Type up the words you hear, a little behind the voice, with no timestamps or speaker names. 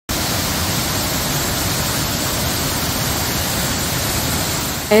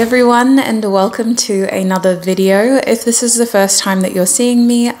Hey everyone, and welcome to another video. If this is the first time that you're seeing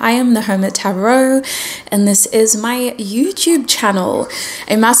me, I am the Hermie Tarot, and this is my YouTube channel.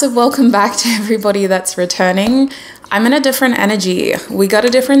 A massive welcome back to everybody that's returning. I'm in a different energy. We got a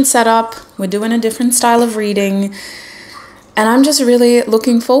different setup. We're doing a different style of reading. And I'm just really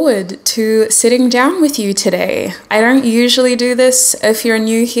looking forward to sitting down with you today. I don't usually do this. If you're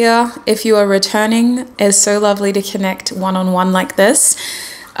new here, if you are returning, it's so lovely to connect one-on-one like this.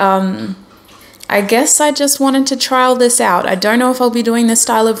 I guess I just wanted to trial this out. I don't know if I'll be doing this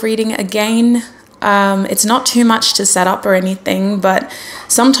style of reading again. It's not too much to set up or anything, but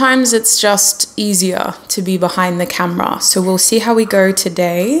sometimes it's just easier to be behind the camera. So we'll see how we go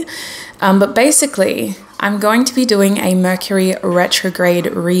today. But basically, I'm going to be doing a Mercury retrograde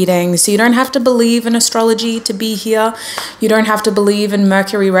reading. So you don't have to believe in astrology to be here. You don't have to believe in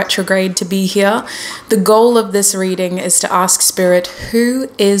Mercury retrograde to be here. The goal of this reading is to ask Spirit,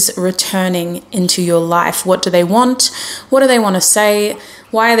 who is returning into your life? What do they want? What do they want to say?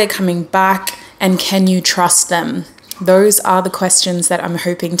 Why are they coming back? And can you trust them? Those are the questions that I'm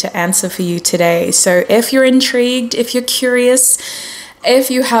hoping to answer for you today. So if you're intrigued, if you're curious,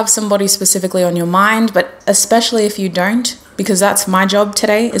 if you have somebody specifically on your mind, but especially if you don't, because that's my job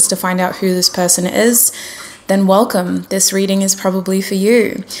today, is to find out who this person is, then welcome. This reading is probably for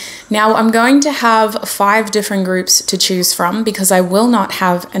you. Now, I'm going to have 5 different groups to choose from because I will not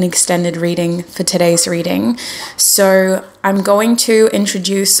have an extended reading for today's reading. So I'm going to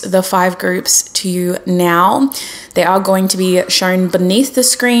introduce the 5 groups to you now. They are going to be shown beneath the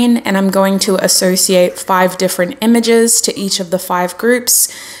screen, and I'm going to associate 5 different images to each of the 5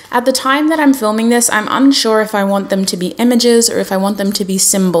 groups. At the time that I'm filming this, I'm unsure if I want them to be images or if I want them to be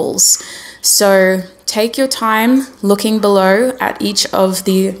symbols. So take your time looking below at each of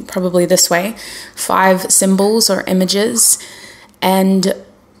the, probably this way, 5 symbols or images. And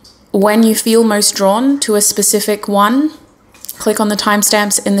when you feel most drawn to a specific one, click on the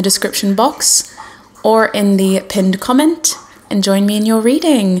timestamps in the description box or in the pinned comment and join me in your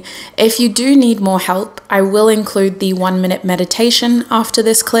reading. If you do need more help, I will include the 1-minute meditation after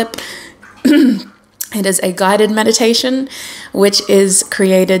this clip. It is a guided meditation, which is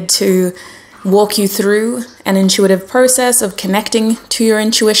created to walk you through an intuitive process of connecting to your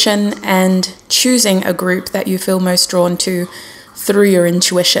intuition and choosing a group that you feel most drawn to through your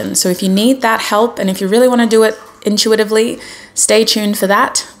intuition. So if you need that help and if you really want to do it intuitively, stay tuned for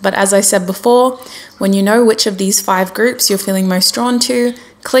that. But as I said before, when you know which of these 5 groups you're feeling most drawn to,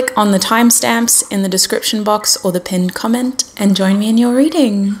 click on the timestamps in the description box or the pinned comment and join me in your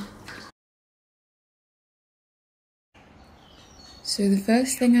reading. So the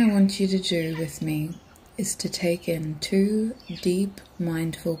first thing I want you to do with me is to take in 2 deep,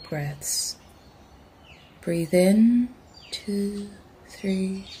 mindful breaths. Breathe in, 2,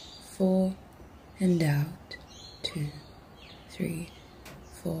 3, 4, and out, 2, 3,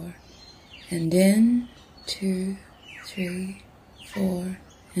 4, and in, 2, 3, 4,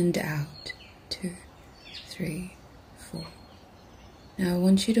 and out, 2, 3, 4. Now I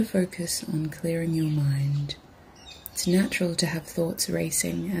want you to focus on clearing your mind. It's natural to have thoughts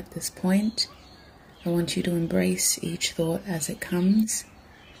racing at this point. I want you to embrace each thought as it comes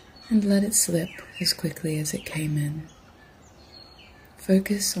and let it slip as quickly as it came in.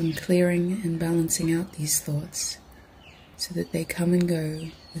 Focus on clearing and balancing out these thoughts so that they come and go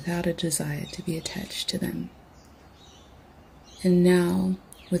without a desire to be attached to them. And now,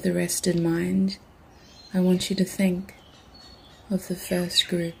 with a rested mind, I want you to think of the first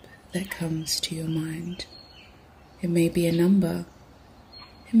group that comes to your mind. It may be a number,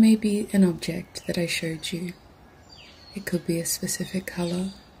 it may be an object that I showed you. It could be a specific color,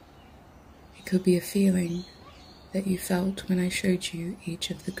 it could be a feeling that you felt when I showed you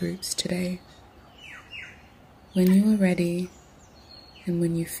each of the groups today. When you are ready and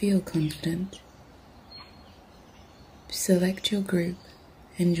when you feel confident, select your group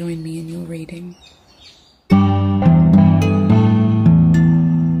and join me in your reading.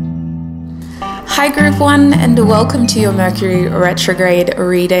 Hi Group 1, and welcome to your Mercury retrograde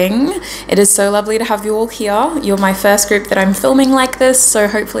reading. It is so lovely to have you all here. You're my first group that I'm filming like this, so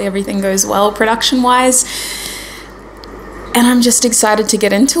hopefully everything goes well production-wise. And I'm just excited to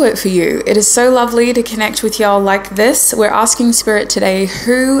get into it for you. It is so lovely to connect with y'all like this. We're asking Spirit today,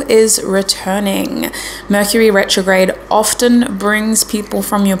 who is returning? Mercury retrograde often brings people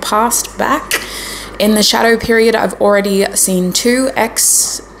from your past back. In the shadow period, I've already seen 2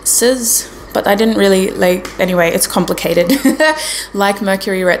 exes, but I didn't really, anyway, it's complicated, like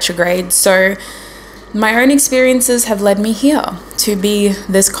Mercury retrograde. So my own experiences have led me here to be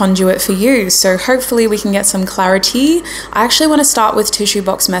this conduit for you. So hopefully we can get some clarity. I actually want to start with tissue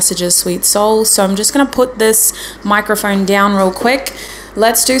box messages, sweet soul. So I'm just going to put this microphone down real quick.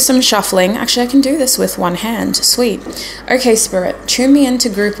 Let's do some shuffling. Actually, I can do this with one hand. Sweet. Okay, Spirit, tune me into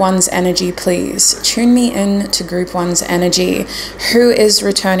group one's energy, please. Tune me into group one's energy. Who is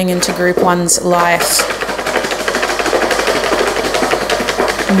returning into group one's life?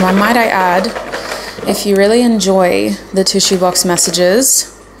 And might I add, if you really enjoy the tissue box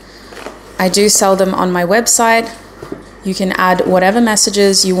messages, I do sell them on my website. You can add whatever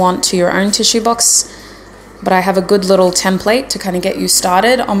messages you want to your own tissue box, but I have a good little template to kind of get you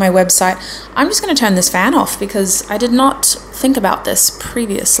started on my website. I'm just going to turn this fan off because I did not think about this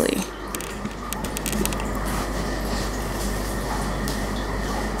previously.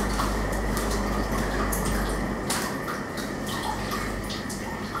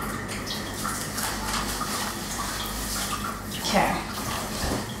 Okay.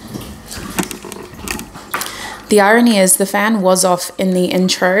 The irony is the fan was off in the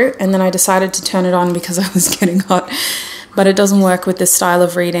intro and then I decided to turn it on because I was getting hot, but it doesn't work with this style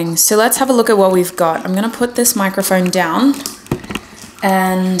of reading. So let's have a look at what we've got. I'm going to put this microphone down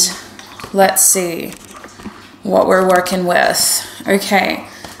and let's see what we're working with. Okay,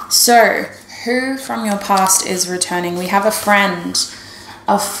 so who from your past is returning? We have a friend.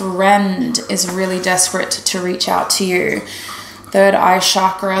 A friend is really desperate to reach out to you. Third eye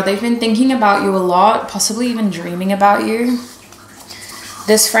chakra, they've been thinking about you a lot, possibly even dreaming about you.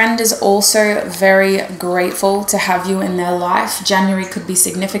 This friend is also very grateful to have you in their life. January could be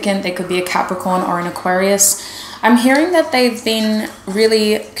significant. They could be a Capricorn or an Aquarius. I'm hearing that they've been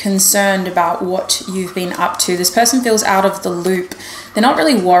really concerned about what you've been up to. This person feels out of the loop. They're not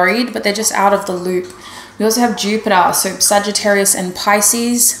really worried, but they're just out of the loop. We also have Jupiter, so Sagittarius and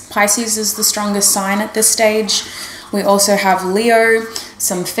Pisces. Pisces is the strongest sign at this stage. We also have Leo,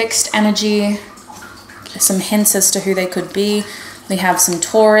 some fixed energy, some hints as to who they could be. We have some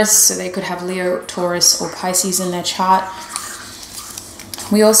Taurus, so they could have Leo, Taurus, or Pisces in their chart.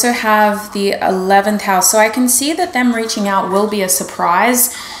 We also have the 11th house, so I can see that them reaching out will be a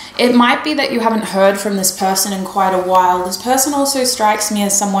surprise. It might be that you haven't heard from this person in quite a while. This person also strikes me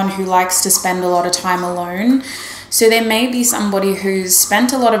as someone who likes to spend a lot of time alone. So there may be somebody who's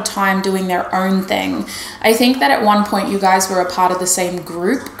spent a lot of time doing their own thing. I think that at one point you guys were a part of the same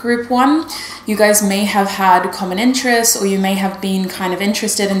group one. You guys may have had common interests, or you may have been kind of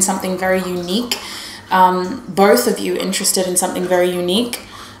interested in something very unique. Both of you interested in something very unique.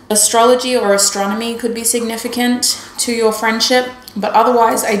 Astrology or astronomy could be significant to your friendship, but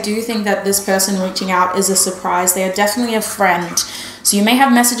otherwise I do think that this person reaching out is a surprise. They are definitely a friend. So you may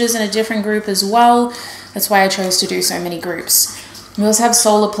have messages in a different group as well. That's why I chose to do so many groups. We also have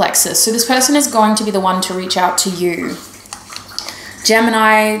solar plexus. So this person is going to be the one to reach out to you.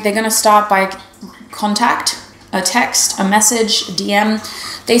 Gemini, they're going to start by contact, a text, a message, DM.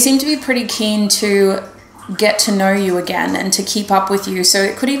 They seem to be pretty keen to get to know you again and to keep up with you. So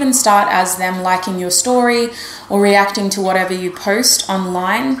it could even start as them liking your story or reacting to whatever you post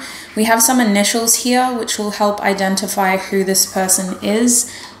online. We have some initials here which will help identify who this person is.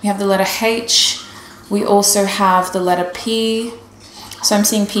 We have the letter H. We also have the letter P. So I'm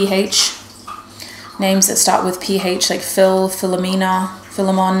seeing PH. Names that start with PH like Phil, Philomena,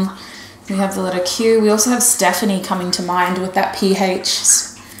 Philemon. We have the letter Q. We also have Stephanie coming to mind with that PH.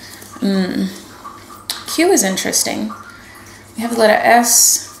 Q is interesting. We have the letter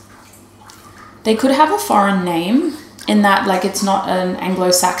S. They could have a foreign name in that, like, it's not an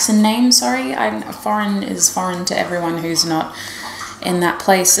Anglo-Saxon name, sorry. Foreign is foreign to everyone who's not in that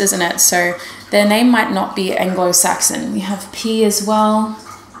place, isn't it? So their name might not be Anglo-Saxon. We have P as well.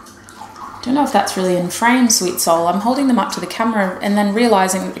 Don't know if that's really in frame, sweet soul. I'm holding them up to the camera and then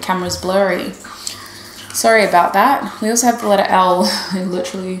realizing that the camera's blurry. Sorry about that. We also have the letter L,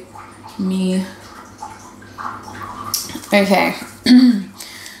 literally me. Okay.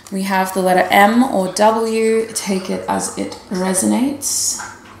 We have the letter M or W. Take it as it resonates.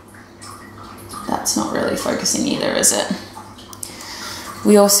 That's not really focusing either, is it?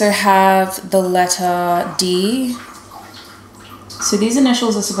 We also have the letter D. So these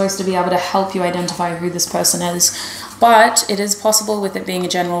initials are supposed to be able to help you identify who this person is, but it is possible, with it being a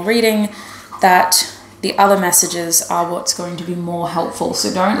general reading, that the other messages are what's going to be more helpful.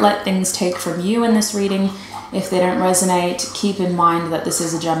 So don't let things take from you in this reading. If they don't resonate, keep in mind that this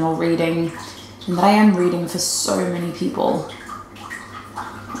is a general reading and that I am reading for so many people.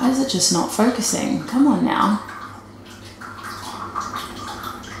 Why is it just not focusing? Come on now.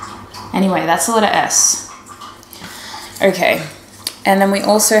 Anyway, that's the letter S. Okay, And then we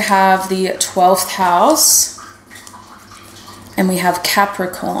also have the 12th house, and we have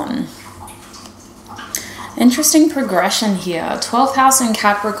Capricorn. Interesting progression here, 12th house and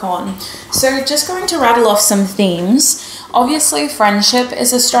Capricorn. So just going to rattle off some themes. Obviously, friendship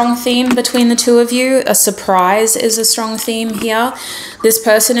is a strong theme between the two of you. A surprise is a strong theme here. This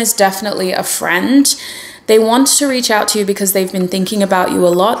person is definitely a friend. They want to reach out to you because they've been thinking about you a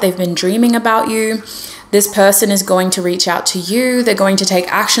lot. They've been dreaming about you. This person is going to reach out to you. They're going to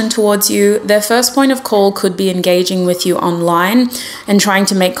take action towards you. Their first point of call could be engaging with you online and trying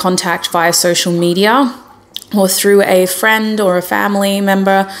to make contact via social media or through a friend or a family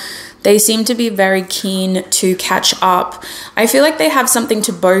member. They seem to be very keen to catch up. I feel like they have something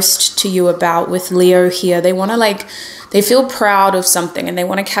to boast to you about with Leo here. They want to they feel proud of something and they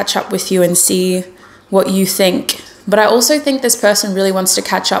want to catch up with you and see what you think. But I also think this person really wants to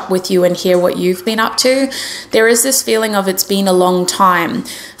catch up with you and hear what you've been up to. There is this feeling of it's been a long time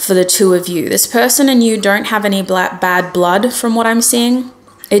for the two of you. This person and you don't have any bad blood from what I'm seeing.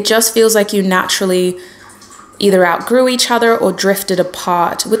 It just feels like you naturally either outgrew each other or drifted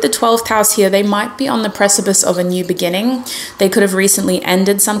apart. With the 12th house here, they might be on the precipice of a new beginning. They could have recently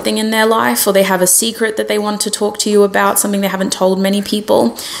ended something in their life, or they have a secret that they want to talk to you about, something they haven't told many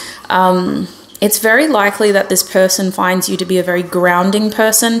people. It's very likely that this person finds you to be a very grounding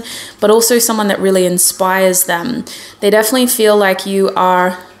person, but also someone that really inspires them. They definitely feel like you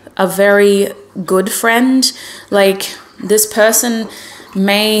are a very good friend. Like, this person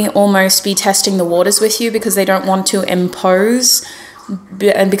may almost be testing the waters with you because they don't want to impose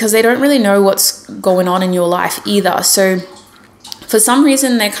and because they don't really know what's going on in your life either. So for some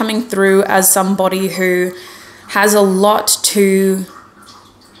reason, they're coming through as somebody who has a lot to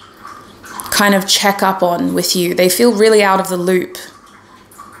kind of check up on with you. They feel really out of the loop.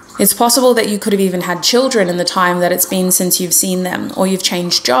 It's possible that you could have even had children in the time that it's been since you've seen them, or you've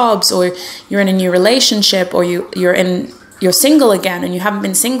changed jobs, or you're in a new relationship, or you're single again and you haven't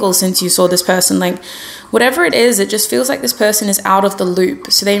been single since you saw this person. Like, whatever it is, it just feels like this person is out of the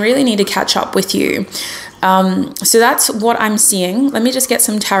loop. So they really need to catch up with you. So that's what I'm seeing. Let me just get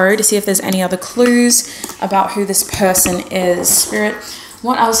some tarot to see if there's any other clues about who this person is. Spirit,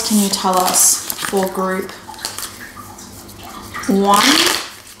 what else can you tell us for group 1?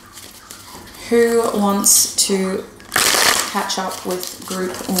 Who wants to catch up with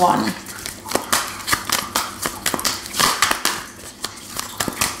group 1?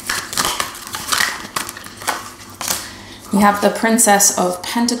 We have the Princess of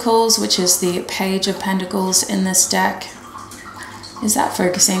Pentacles, which is the Page of Pentacles in this deck. Is that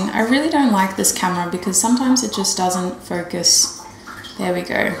focusing? I really don't like this camera because sometimes it just doesn't focus. There we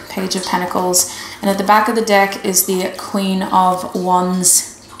go, Page of Pentacles. And at the back of the deck is the Queen of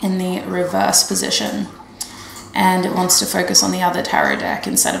Wands in the reverse position. And it wants to focus on the other tarot deck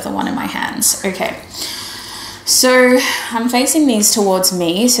instead of the one in my hands. Okay. So I'm facing these towards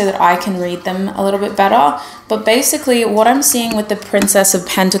me so that I can read them a little bit better. But basically what I'm seeing with the Princess of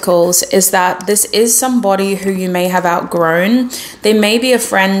Pentacles is that this is somebody who you may have outgrown. They may be a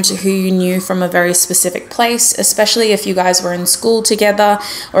friend who you knew from a very specific place, especially if you guys were in school together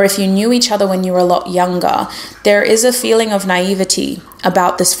or if you knew each other when you were a lot younger. There is a feeling of naivety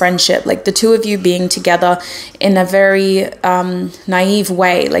about this friendship, like the two of you being together in a very naive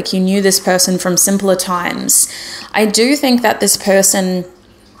way, like you knew this person from simpler times. I do think that this person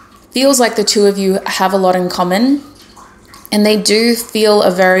feels like the two of you have a lot in common, and they do feel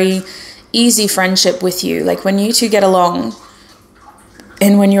a very easy friendship with you. Like when you two get along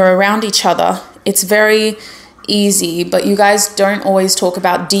and when you're around each other, it's very easy, but you guys don't always talk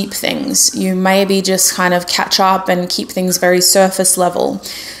about deep things. You maybe just kind of catch up and keep things very surface level.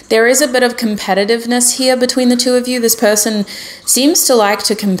 There is a bit of competitiveness here between the two of you. This person seems to like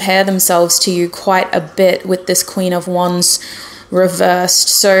to compare themselves to you quite a bit with this Queen of Wands reversed.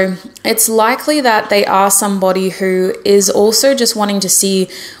 So it's likely that they are somebody who is also just wanting to see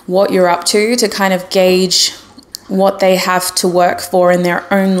what you're up to kind of gauge what they have to work for in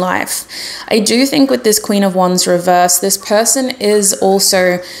their own life. I do think with this Queen of Wands reverse, this person is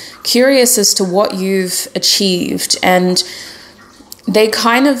also curious as to what you've achieved, and they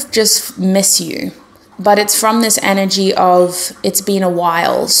kind of just miss you. But it's from this energy of it's been a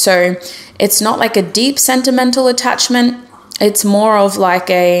while. So it's not like a deep sentimental attachment. It's more of like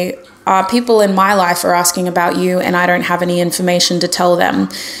a people in my life are asking about you and I don't have any information to tell them.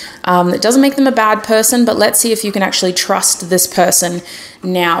 It doesn't make them a bad person, but let's see if you can actually trust this person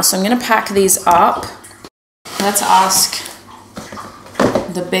now. So I'm going to pack these up. Let's ask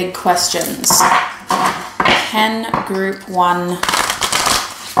the big questions. Can group 1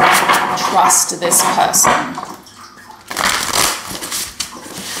 trust this person?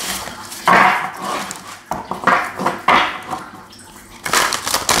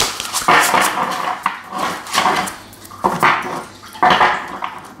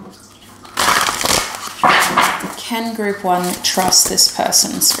 Can group 1 trust this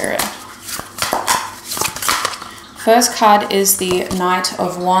person, Spirit? First card is the Knight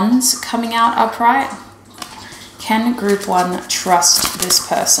of Wands coming out upright. Can group 1 trust this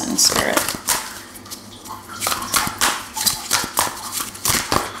person, Spirit?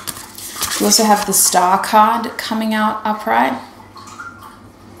 We also have the Star card coming out upright.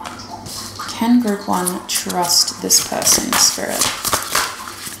 Can group 1 trust this person, Spirit?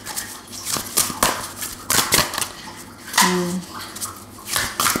 Can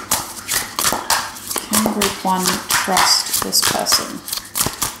group 1 trust this person?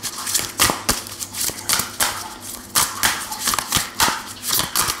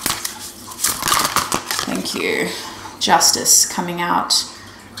 Thank you. Justice coming out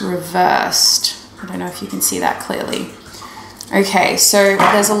reversed. I don't know if you can see that clearly. Okay, so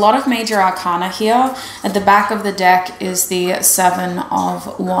there's a lot of major arcana here. At the back of the deck is the Seven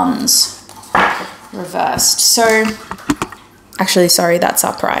of Wands reversed. So, actually, sorry, that's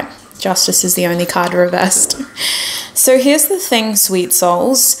upright. Justice is the only card reversed. So here's the thing, sweet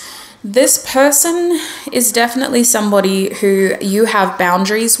souls. This person is definitely somebody who you have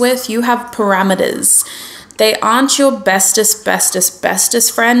boundaries with. You have parameters. They aren't your bestest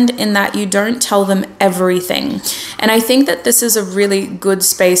friend in that you don't tell them everything. And I think that this is a really good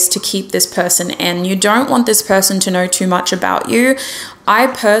space to keep this person in. You don't want this person to know too much about you. I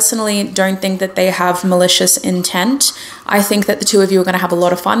personally don't think that they have malicious intent. I think that the two of you are going to have a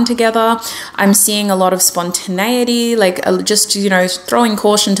lot of fun together. I'm seeing a lot of spontaneity, like just, you know, throwing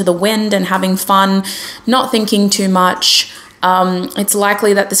caution to the wind and having fun, not thinking too much. It's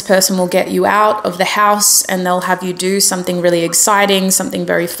likely that this person will get you out of the house and they'll have you do something really exciting, something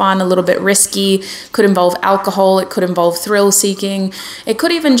very fun, a little bit risky. Could involve alcohol, it could involve thrill seeking. It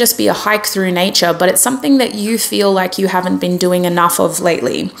could even just be a hike through nature, but it's something that you feel like you haven't been doing enough of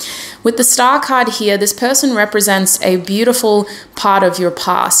lately. With the Star card here, this person represents a beautiful part of your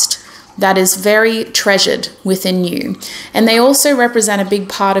past that is very treasured within you. And they also represent a big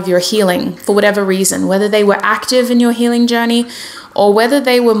part of your healing for whatever reason, whether they were active in your healing journey or whether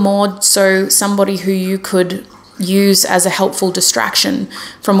they were more so somebody who you could use as a helpful distraction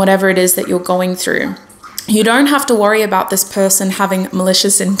from whatever it is that you're going through. You don't have to worry about this person having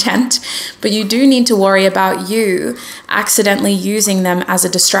malicious intent, but you do need to worry about you accidentally using them as a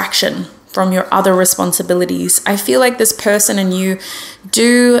distraction from your other responsibilities. I feel like this person and you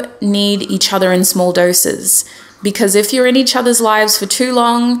do need each other in small doses, because if you're in each other's lives for too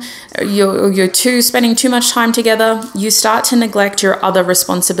long, you're spending too much time together, you start to neglect your other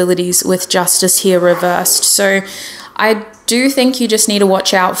responsibilities with Justice here reversed. So I do think you just need to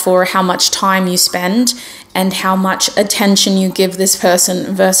watch out for how much time you spend and how much attention you give this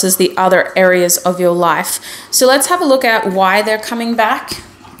person versus the other areas of your life. So let's have a look at why they're coming back.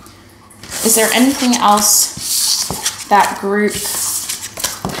 Is there anything else that group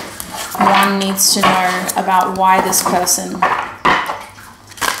 1 needs to know about why this person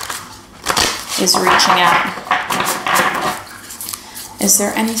is reaching out? Is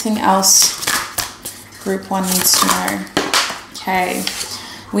there anything else group 1 needs to know? Okay,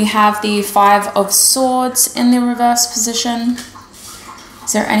 we have the Five of Swords in the reverse position.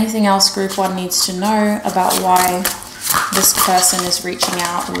 Is there anything else group 1 needs to know about why this person is reaching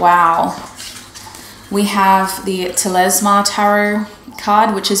out? Wow. We have the Telesma Tarot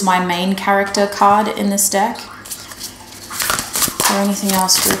card, which is my main character card in this deck. Is there anything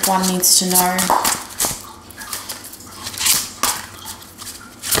else group 1 needs to know?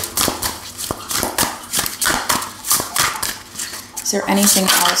 Is there anything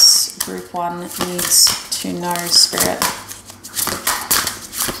else group 1 needs to know, Spirit?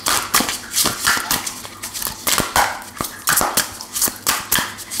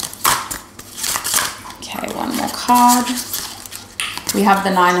 Card. We have the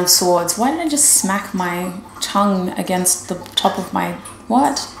Nine of Swords. Why did I just smack my tongue against the top of my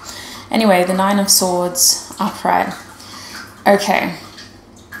what? Anyway, the Nine of Swords upright. Okay.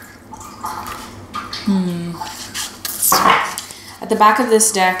 At the back of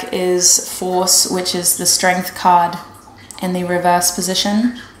this deck is Force, which is the Strength card in the reverse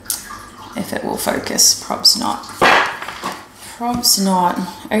position. If it will focus, probs not. Probs not.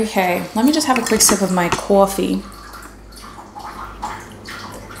 Okay, let me just have a quick sip of my coffee.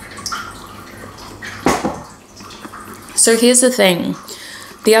 So here's the thing.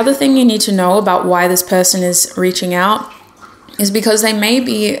 The other thing you need to know about why this person is reaching out is because they may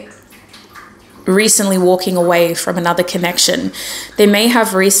be recently walking away from another connection. They may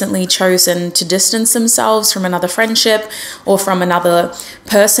have recently chosen to distance themselves from another friendship or from another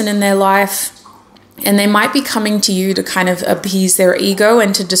person in their life. And they might be coming to you to kind of appease their ego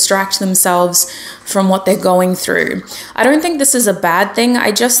and to distract themselves from what they're going through. I don't think this is a bad thing.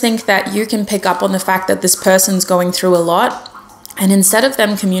 I just think that you can pick up on the fact that this person's going through a lot. And instead of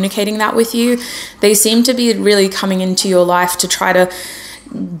them communicating that with you, they seem to be really coming into your life to try to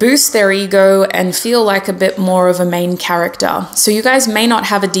boost their ego and feel like a bit more of a main character. So you guys may not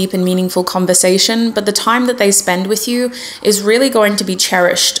have a deep and meaningful conversation, but the time that they spend with you is really going to be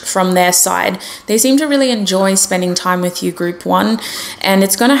cherished from their side. They seem to really enjoy spending time with you, group one, and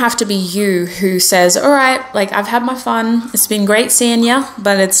it's going to have to be you who says, all right, like, I've had my fun. It's been great seeing you,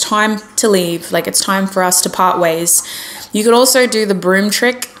 but it's time to leave. Like, it's time for us to part ways. You could also do the broom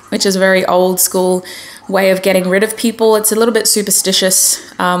trick, which is a very old school way of getting rid of people. It's a little bit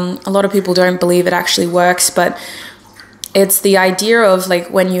superstitious. A lot of people don't believe it actually works, but it's the idea of, like,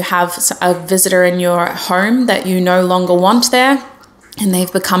 when you have a visitor in your home that you no longer want there and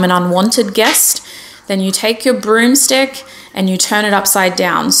they've become an unwanted guest, then you take your broomstick and you turn it upside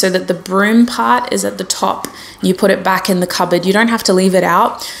down so that the broom part is at the top. You put it back in the cupboard. You don't have to leave it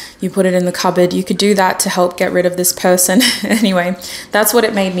out. You put it in the cupboard. You could do that to help get rid of this person. Anyway, that's what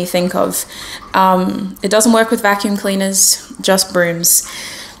it made me think of. It doesn't work with vacuum cleaners, just brooms.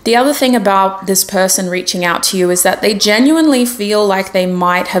 The other thing about this person reaching out to you is that they genuinely feel like they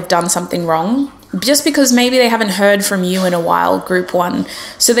might have done something wrong, just because maybe they haven't heard from you in a while, group one.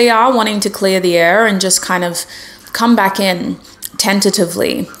 So they are wanting to clear the air and just kind of come back in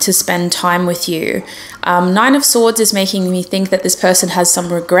tentatively to spend time with you. Nine of Swords is making me think that this person has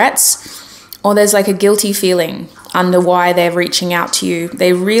some regrets, or there's like a guilty feeling under why they're reaching out to you.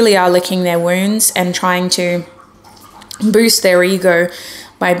 They really are licking their wounds and trying to boost their ego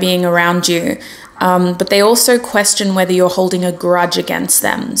by being around you. But they also question whether you're holding a grudge against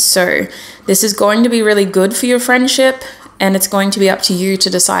them. So this is going to be really good for your friendship, and it's going to be up to you to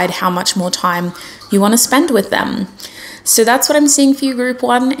decide how much more time you want to spend with them. So that's what I'm seeing for you, group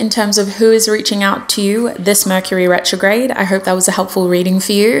one, in terms of who is reaching out to you this Mercury retrograde. I hope that was a helpful reading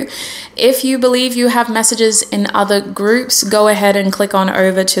for you. If you believe you have messages in other groups, go ahead and click on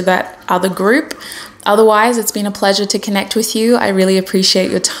over to that other group. Otherwise, it's been a pleasure to connect with you. I really appreciate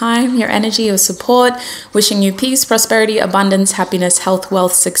your time, your energy, your support. Wishing you peace, prosperity, abundance, happiness, health,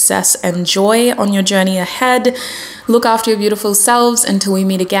 wealth, success, and joy on your journey ahead. Look after your beautiful selves until we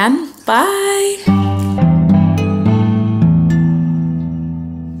meet again. Bye.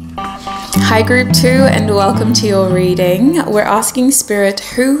 Hi group 2, and welcome to your reading. We're asking Spirit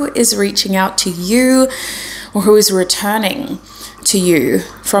who is reaching out to you, or who is returning to you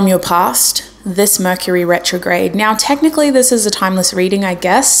from your past this Mercury retrograde. Now technically this is a timeless reading, I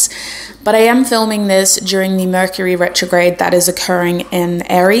guess, but I am filming this during the Mercury retrograde that is occurring in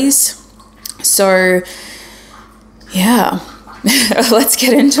Aries. So yeah, let's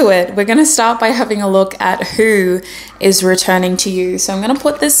get into it. We're going to start by having a look at who is returning to you. So I'm going to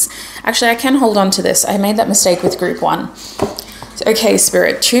put this, actually I can hold on to this. I made that mistake with group 1. So, okay,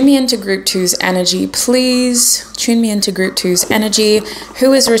 Spirit, tune me into group 2's energy, please. Tune me into group 2's energy.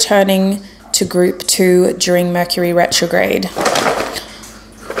 Who is returning to group 2 during Mercury retrograde?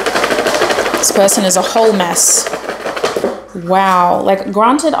 This person is a whole mess. Wow. Like,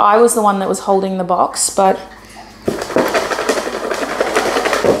 granted, I was the one that was holding the box, but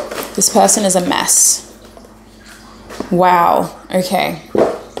this person is a mess. Wow. Okay.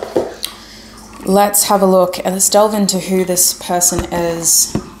 Let's have a look and let's delve into who this person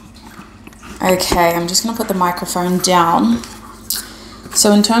is. Okay, I'm just going to put the microphone down.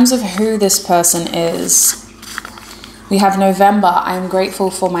 So in terms of who this person is, we have November. I am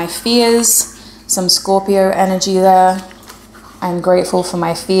grateful for my fears. Some Scorpio energy there. I'm grateful for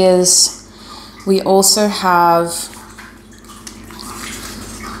my fears. We also have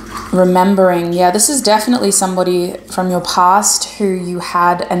remembering. Yeah, this is definitely somebody from your past who you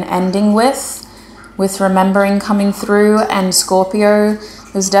had an ending with remembering coming through, and Scorpio.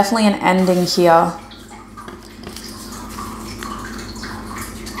 There's definitely an ending here.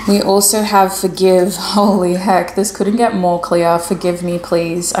 We also have forgive. Holy heck, this couldn't get more clear. Forgive me,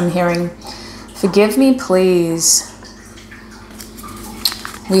 please. I'm hearing forgive me, please.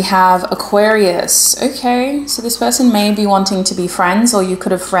 We have Aquarius. Okay, so this person may be wanting to be friends, or you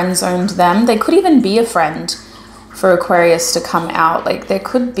could have friend-zoned them. They could even be a friend for Aquarius to come out. Like, there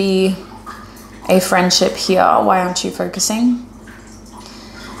could be a friendship here. Why aren't you focusing?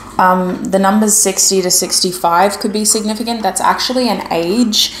 The numbers 60 to 65 could be significant. That's actually an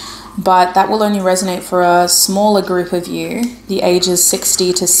age, but that will only resonate for a smaller group of you. The ages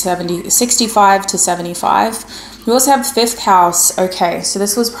 60 to 70, 65 to 75. We also have 5th house. Okay, so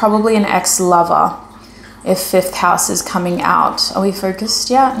this was probably an ex-lover if 5th house is coming out. Are we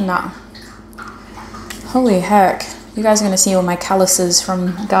focused yet? No. Holy heck. You guys are going to see all my calluses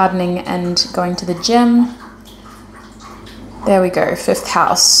from gardening and going to the gym. There we go, 5th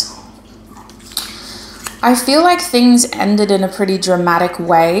house. I feel like things ended in a pretty dramatic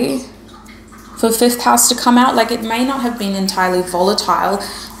way for 5th house to come out. Like, it may not have been entirely volatile,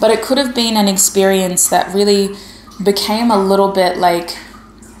 but it could have been an experience that really became a little bit like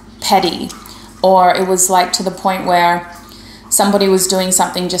petty, or it was like to the point where somebody was doing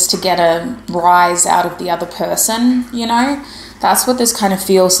something just to get a rise out of the other person, you know? That's what this kind of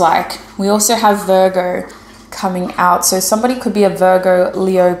feels like. We also have Virgo coming out. So somebody could be a Virgo,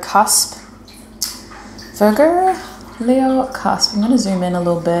 Leo cusp. Virgo, Leo cusp. I'm going to zoom in a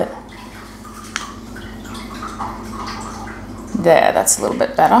little bit. There, that's a little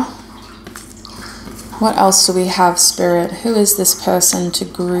bit better. What else do we have, Spirit? Who is this person to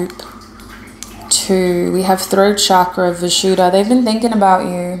group to? We have throat chakra, Vishuddha. They've been thinking about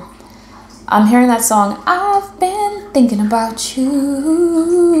you. I'm hearing that song, I've been thinking about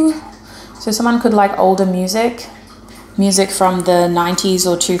you. So someone could like older music from the 90s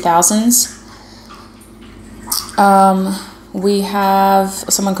or 2000s. We have,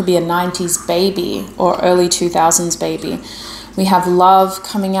 someone could be a 90s baby or early 2000s baby. We have love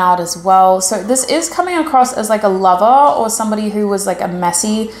coming out as well. So this is coming across as like a lover or somebody who was like a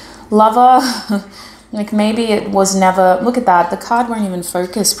messy lover. Like maybe it was never, look at that, the card won't even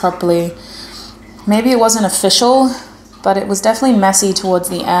focus properly. Maybe it wasn't official, but it was definitely messy towards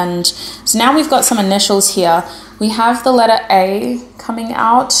the end. So now we've got some initials here. We have the letter A coming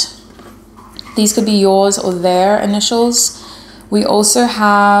out. These could be yours or their initials. We also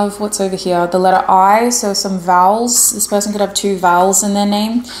have, what's over here? The letter I, so some vowels. This person could have 2 vowels in their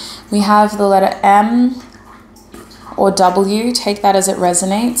name. We have the letter M or W. Take that as it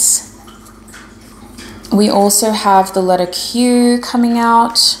resonates. We also have the letter Q coming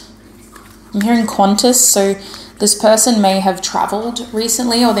out. I'm hearing Qantas, so this person may have traveled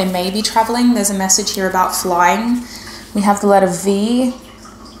recently or they may be traveling. There's a message here about flying. We have the letter V.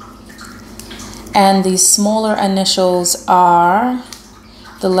 And the smaller initials are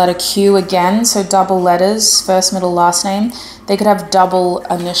the letter Q again, so double letters, first, middle, last name. They could have double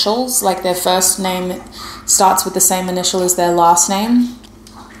initials, like their first name starts with the same initial as their last name.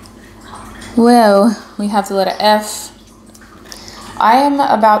 Well, we have the letter F. I am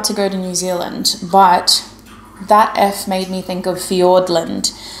about to go to New Zealand, but that F made me think of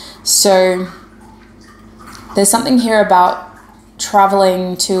Fiordland. So there's something here about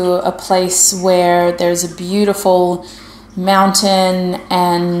traveling to a place where there's a beautiful mountain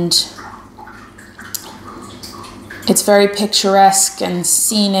and it's very picturesque and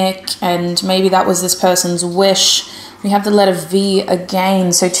scenic, and maybe that was this person's wish. We have the letter V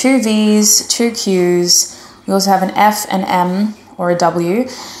again, so 2 V's, 2 Q's. We also have an F, an M or a W,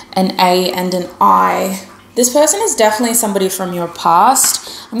 an A and an I. This person is definitely somebody from your past.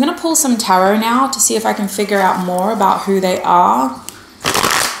 I'm going to pull some tarot now to see if I can figure out more about who they are.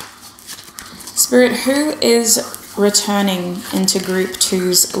 Spirit, who is returning into group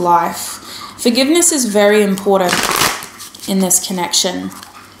 2's life? Forgiveness is very important in this connection.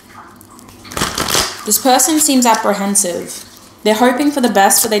 This person seems apprehensive. They're hoping for the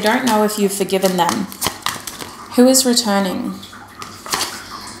best, but they don't know if you've forgiven them. Who is returning?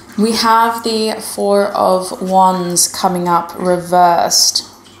 We have the 4 of Wands coming up reversed.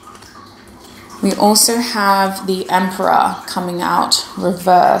 We also have the Emperor coming out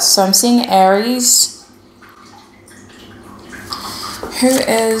reversed. So I'm seeing Aries. Who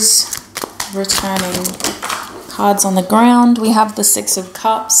is returning? Cards on the ground. We have the 6 of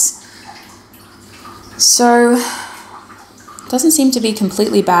Cups. So, doesn't seem to be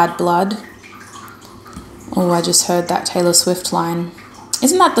completely bad blood. Oh, I just heard that Taylor Swift line.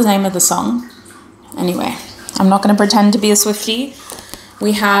 Isn't that the name of the song? Anyway, I'm not going to pretend to be a Swiftie.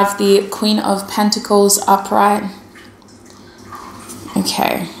 We have the Queen of Pentacles upright.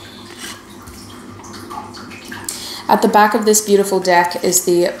 Okay. At the back of this beautiful deck is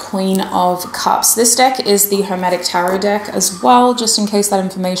the Queen of Cups. This deck is the Hermetic Tarot deck as well, just in case that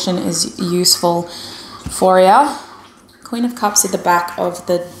information is useful for you. Queen of Cups at the back of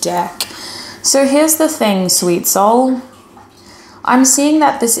the deck. So here's the thing, sweet soul. I'm seeing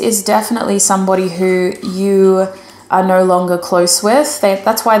that this is definitely somebody who you are no longer close with.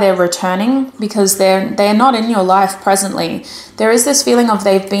 That's why they're returning, because they're not in your life presently. There is this feeling of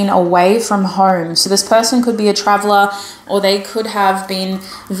they've been away from home. So this person could be a traveler, or they could have been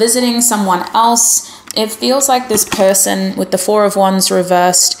visiting someone else. It feels like this person with the 4 of Wands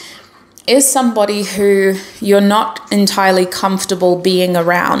reversed is somebody who you're not entirely comfortable being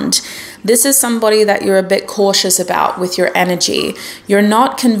around. This is somebody that you're a bit cautious about with your energy. You're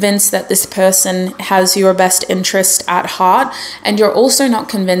not convinced that this person has your best interest at heart, and you're also not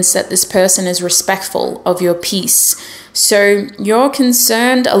convinced that this person is respectful of your peace. So you're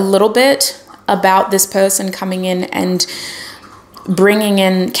concerned a little bit about this person coming in and bringing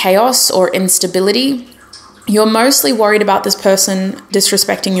in chaos or instability. You're mostly worried about this person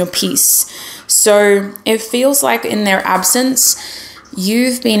disrespecting your peace. So it feels like in their absence,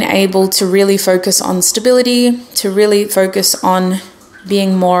 you've been able to really focus on stability, to really focus on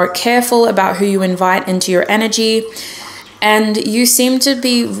being more careful about who you invite into your energy. And you seem to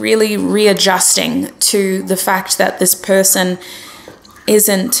be really readjusting to the fact that this person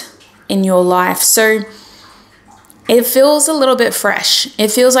isn't in your life. So it feels a little bit fresh. It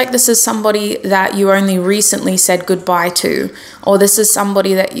feels like this is somebody that you only recently said goodbye to, or this is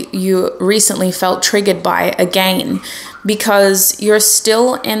somebody that you recently felt triggered by again, because you're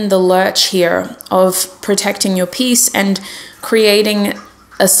still in the lurch here of protecting your peace and creating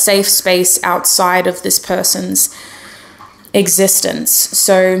a safe space outside of this person's existence.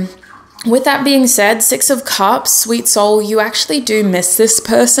 So with that being said, Six of Cups, sweet soul, you actually do miss this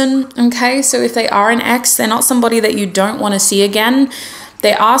person, okay? So if they are an ex, they're not somebody that you don't want to see again.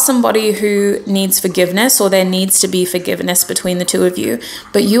 They are somebody who needs forgiveness, or there needs to be forgiveness between the two of you,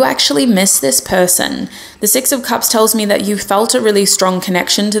 but you actually miss this person. The Six of Cups tells me that you felt a really strong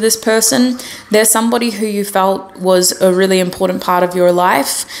connection to this person. They're somebody who you felt was a really important part of your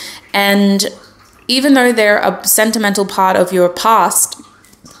life, and even though they're a sentimental part of your past,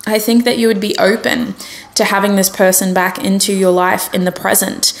 I think that you would be open to having this person back into your life in the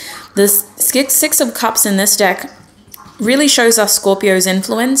present. The Six of Cups in this deck really shows us Scorpio's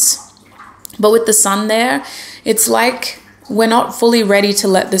influence, but with the sun there, it's like we're not fully ready to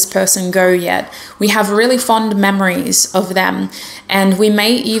let this person go yet. We have really fond memories of them, and we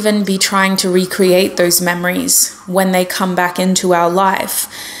may even be trying to recreate those memories when they come back into our life.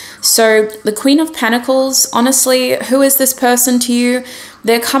 So the Queen of Pentacles, honestly, who is this person to you?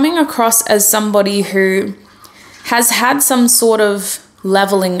 They're coming across as somebody who has had some sort of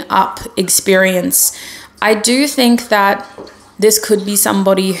leveling up experience. I do think that this could be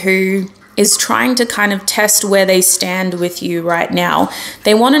somebody who is trying to kind of test where they stand with you right now.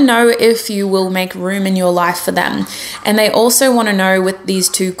 They want to know if you will make room in your life for them. And they also want to know, with these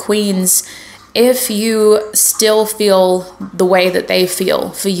two queens, if you still feel the way that they feel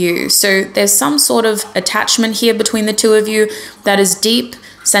for you. So there's some sort of attachment here between the two of you that is deep,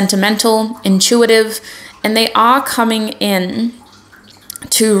 sentimental, intuitive, and they are coming in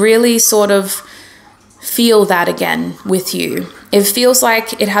to really sort of feel that again with you. It feels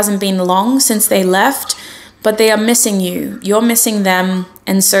like it hasn't been long since they left, but they are missing you. You're missing them.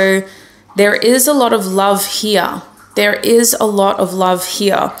 And so there is a lot of love here. There is a lot of love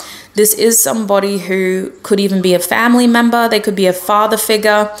here. This is somebody who could even be a family member. They could be a father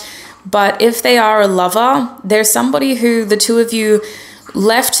figure. But if they are a lover, there's somebody who the two of you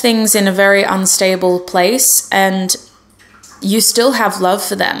left things in a very unstable place, and you still have love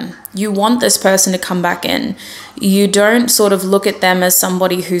for them. You want this person to come back in. You don't sort of look at them as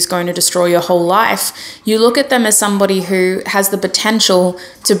somebody who's going to destroy your whole life. You look at them as somebody who has the potential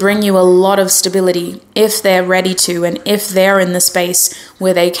to bring you a lot of stability if they're ready to, and if they're in the space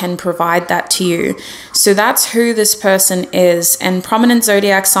where they can provide that to you. So that's who this person is. And prominent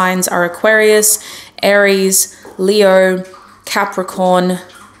zodiac signs are Aquarius, Aries, Leo, Capricorn,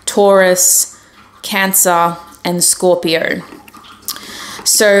 Taurus, Cancer, and Scorpio.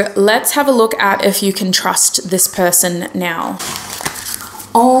 So let's have a look at if you can trust this person now.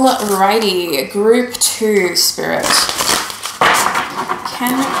 Alrighty, group 2, Spirit.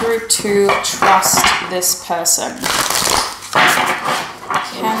 Can group 2 trust this person?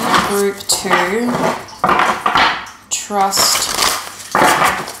 Can group 2 trust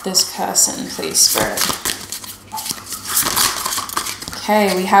this person, please, Spirit?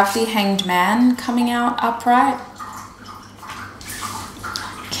 Okay, we have the Hanged Man coming out upright.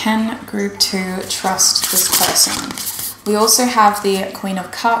 Can group 2 trust this person? We also have the Queen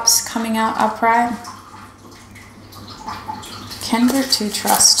of Cups coming out upright. Can group 2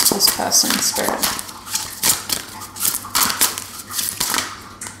 trust this person, Spirit?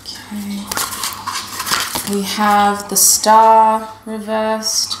 Okay. We have the Star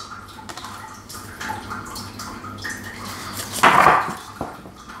reversed.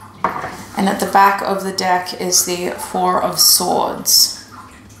 And at the back of the deck is the Four of Swords.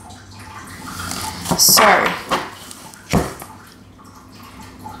 So,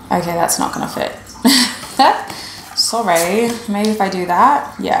 okay, that's not gonna fit. Sorry, maybe if I do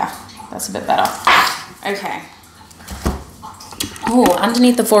that, yeah, that's a bit better. Okay, Oh,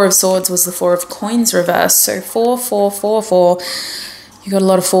 underneath the Four of Swords was the Four of Coins reverse. So 4, 4, 4, 4. You got a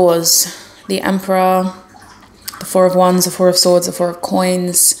lot of fours. The Emperor, the Four of Wands, the Four of Swords, the Four of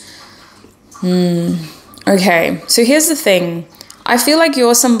Coins. Okay, so here's the thing. I feel like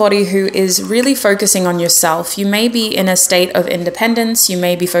you're somebody who is really focusing on yourself. You may be in a state of independence. You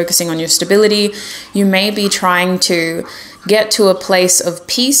may be focusing on your stability. You may be trying to get to a place of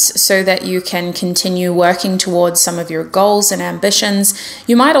peace so that you can continue working towards some of your goals and ambitions.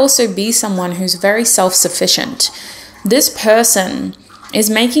 You might also be someone who's very self-sufficient. This person is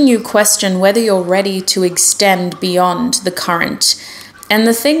making you question whether you're ready to extend beyond the current. And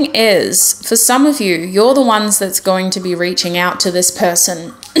the thing is, for some of you, you're the ones that's going to be reaching out to this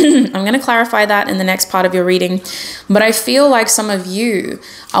person. I'm going to clarify that in the next part of your reading. But I feel like some of you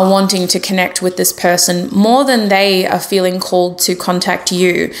are wanting to connect with this person more than they are feeling called to contact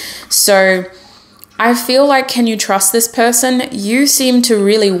you. So I feel like, can you trust this person? You seem to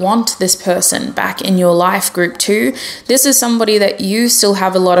really want this person back in your life, group 2. This is somebody that you still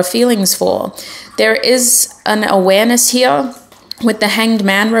have a lot of feelings for. There is an awareness here with the Hanged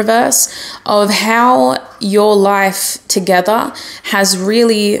Man reverse of how your life together has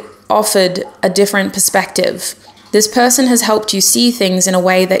really offered a different perspective. This person has helped you see things in a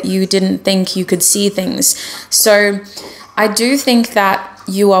way that you didn't think you could see things. So I do think that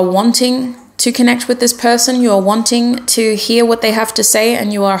you are wanting to connect with this person. You are wanting to hear what they have to say,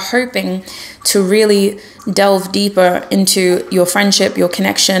 and you are hoping to really delve deeper into your friendship, your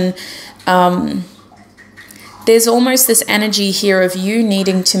connection. There's almost this energy here of you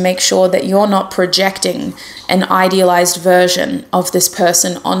needing to make sure that you're not projecting an idealized version of this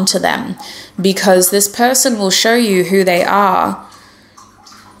person onto them, because this person will show you who they are.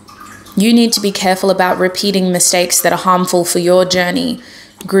 You need to be careful about repeating mistakes that are harmful for your journey,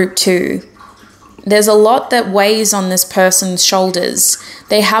 group 2. There's a lot that weighs on this person's shoulders.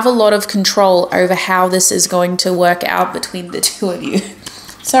 They have a lot of control over how this is going to work out between the two of you.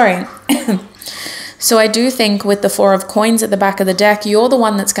 Sorry. So I do think with the Four of Coins at the back of the deck, you're the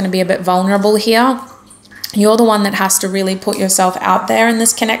one that's going to be a bit vulnerable here. You're the one that has to really put yourself out there in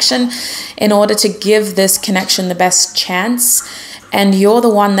this connection in order to give this connection the best chance. And you're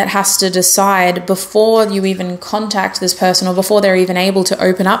the one that has to decide before you even contact this person, or before they're even able to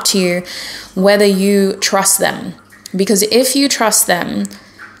open up to you, whether you trust them. Because if you trust them,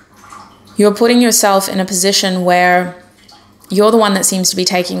 you're putting yourself in a position where you're the one that seems to be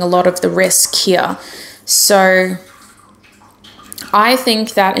taking a lot of the risk here. So I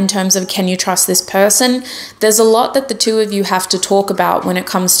think that in terms of can you trust this person, there's a lot that the two of you have to talk about when it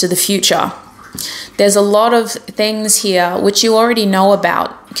comes to the future. There's a lot of things here which you already know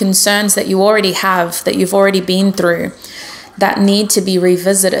about, concerns that you already have, that you've already been through, that need to be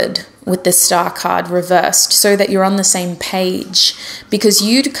revisited with this Star card reversed so that you're on the same page. Because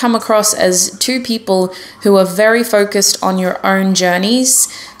you'd come across as two people who are very focused on your own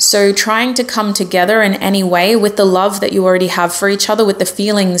journeys. So trying to come together in any way with the love that you already have for each other, with the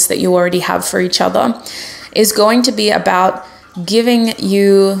feelings that you already have for each other, is going to be about giving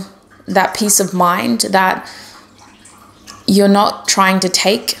you that peace of mind that you're not trying to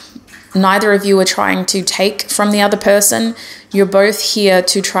take. Neither of you are trying to take from the other person. You're both here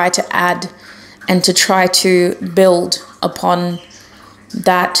to try to add and to try to build upon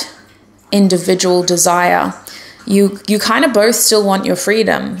that individual desire. You kind of both still want your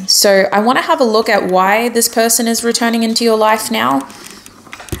freedom. So I want to have a look at why this person is returning into your life now.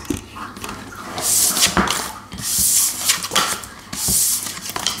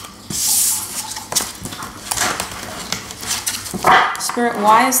 Spirit,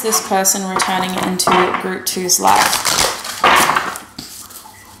 why is this person returning into group 2's life?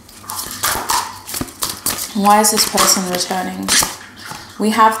 Why is this person returning? We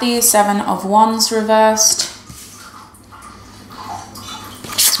have the Seven of Wands reversed.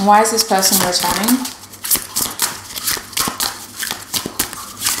 Why is this person returning?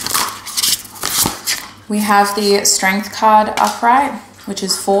 We have the Strength card upright, which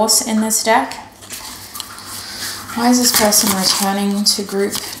is Force in this deck. Why is this person returning to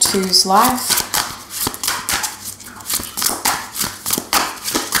group 2's life?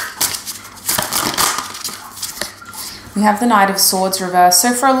 We have the Knight of Swords reversed.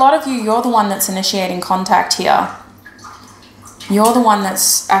 So for a lot of you, you're the one that's initiating contact here. You're the one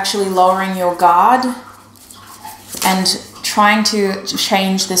that's actually lowering your guard and trying to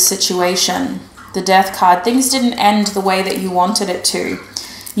change this situation. The Death card. Things didn't end the way that you wanted it to.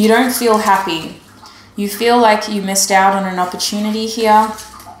 You don't feel happy. You feel like you missed out on an opportunity here.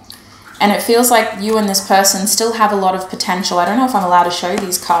 And it feels like you and this person still have a lot of potential. I don't know if I'm allowed to show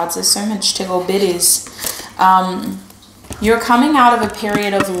these cards. There's so much to go biddies. You're coming out of a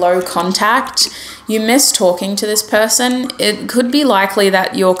period of low contact. You miss talking to this person. It could be likely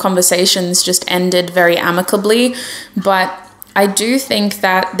that your conversations just ended very amicably, but I do think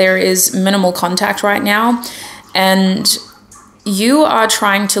that there is minimal contact right now, and you are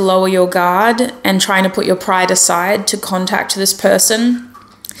trying to lower your guard and trying to put your pride aside to contact this person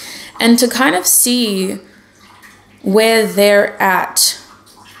and to kind of see where they're at.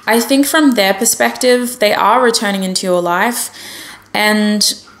 I think from their perspective, they are returning into your life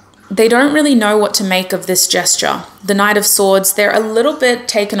and they don't really know what to make of this gesture. The Knight of Swords, they're a little bit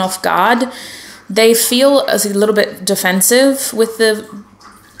taken off guard. They feel a little bit defensive with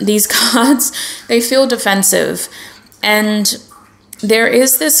these cards. They feel defensive. And there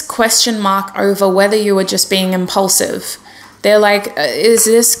is this question mark over whether you are just being impulsive. They're like, is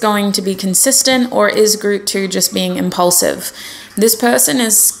this going to be consistent, or is group 2 just being impulsive? This person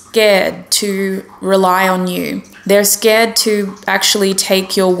is scared to rely on you. They're scared to actually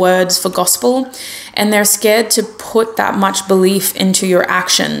take your words for gospel, and they're scared to put that much belief into your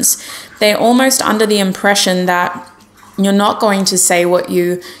actions. They're almost under the impression that you're not going to say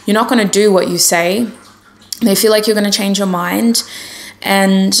you're not going to do what you say. They feel like you're going to change your mind,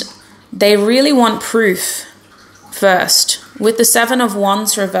 and they really want proof first. With the 7 of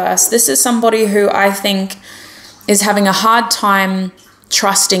Wands reverse, this is somebody who I think is having a hard time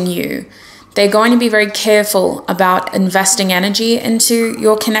trusting you. They're going to be very careful about investing energy into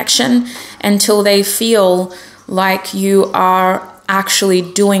your connection until they feel like you are actually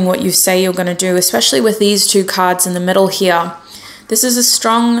doing what you say you're going to do, especially with these 2 cards in the middle here. This is a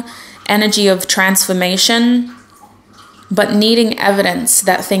strong energy of transformation, but needing evidence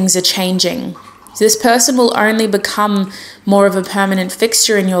that things are changing. This person will only become more of a permanent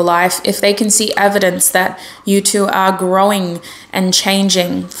fixture in your life if they can see evidence that you two are growing and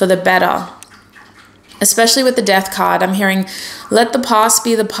changing for the better. Especially with the Death card, I'm hearing, let the past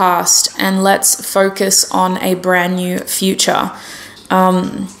be the past and let's focus on a brand new future.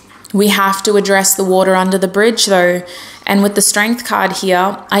 We have to address the water under the bridge though. And with the Strength card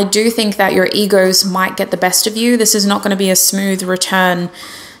here, I do think that your egos might get the best of you. This is not going to be a smooth return.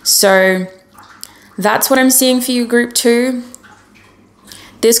 So that's what I'm seeing for you, group 2.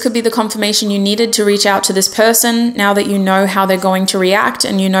 This could be the confirmation you needed to reach out to this person now that you know how they're going to react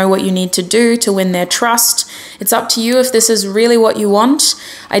and you know what you need to do to win their trust. It's up to you if this is really what you want.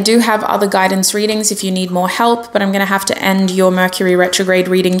 I do have other guidance readings if you need more help, but I'm going to have to end your Mercury retrograde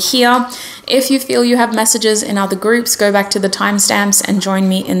reading here. If you feel you have messages in other groups, go back to the timestamps and join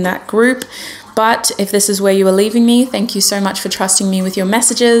me in that group. But if this is where you are leaving me, thank you so much for trusting me with your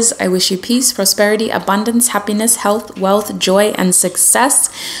messages. I wish you peace, prosperity, abundance, happiness, health, wealth, joy, and success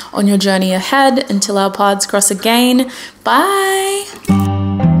on your journey ahead. Until our paths cross again. Bye.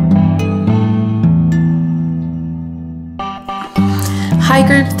 Hi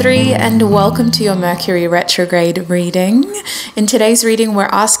group 3 and welcome to your Mercury retrograde reading. In today's reading we're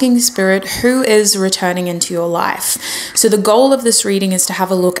asking Spirit who is returning into your life. So the goal of this reading is to have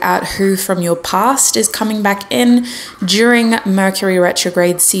a look at who from your past is coming back in during Mercury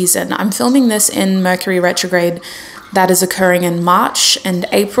retrograde season. I'm filming this in Mercury retrograde that is occurring in March and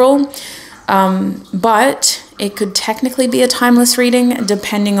April, but it could technically be a timeless reading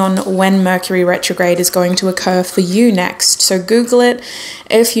depending on when Mercury retrograde is going to occur for you next. So Google it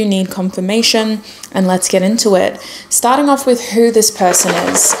if you need confirmation and let's get into it. Starting off with who this person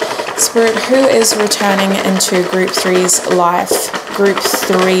is. Spirit, who is returning into group 3's life? Group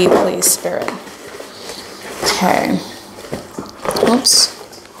 3, please, Spirit. Okay. Oops.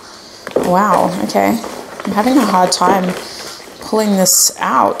 Wow, okay. I'm having a hard time pulling this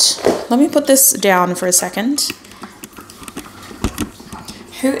out. Let me put this down for a second.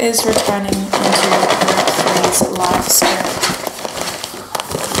 Who is returning into group 3's life, Spirit?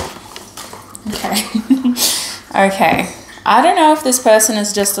 Okay. Okay. I don't know if this person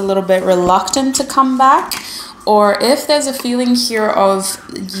is just a little bit reluctant to come back, or if there's a feeling here of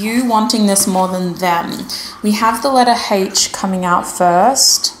you wanting this more than them. We have the letter H coming out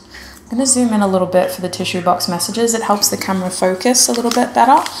first. I'm going to zoom in a little bit for the tissue box messages. It helps the camera focus a little bit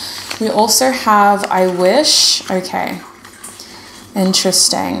better. We also have I wish. Okay.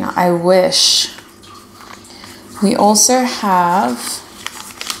 Interesting. I wish. We also have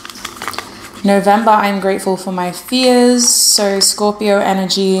November. I'm grateful for my fears. So Scorpio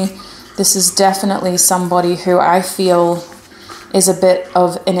energy. This is definitely somebody who I feel is a bit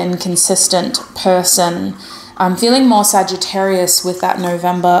of an inconsistent person. I'm feeling more Sagittarius with that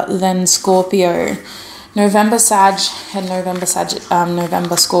November than Scorpio. November Sag and November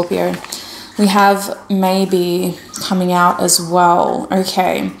Scorpio. We have maybe coming out as well.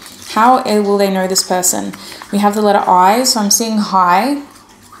 Okay. How will they know this person? We have the letter I, so I'm seeing hi.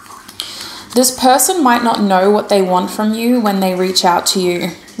 This person might not know what they want from you when they reach out to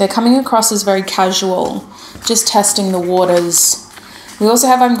you. They're coming across as very casual, just testing the waters. We also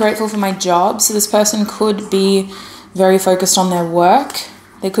have I'm grateful for my job. So this person could be very focused on their work.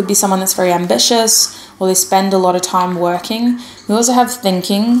 They could be someone that's very ambitious, or they spend a lot of time working. We also have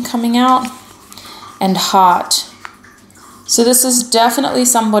thinking coming out, and heart. So this is definitely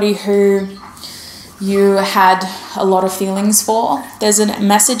somebody who you had a lot of feelings for. There's a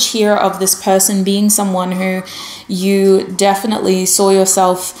message here of this person being someone who you definitely saw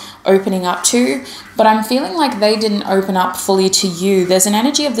yourself opening up to, but I'm feeling like they didn't open up fully to you. There's an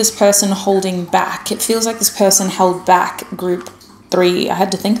energy of this person holding back. It feels like this person held back group 3. I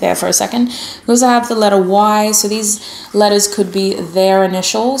had to think there for a second. We also have the letter Y, so these letters could be their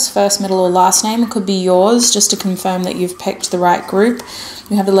initials, first, middle, or last name. It could be yours, just to confirm that you've picked the right group.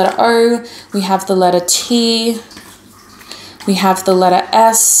 We have the letter O, we have the letter T, we have the letter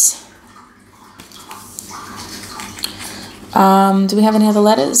S. Do we have any other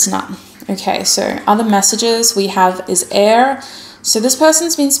letters? No. Okay, so other messages we have is air. So this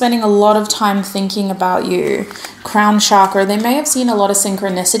person's been spending a lot of time thinking about you. Crown chakra. They may have seen a lot of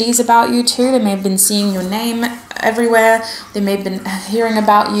synchronicities about you too. They may have been seeing your name everywhere. They may have been hearing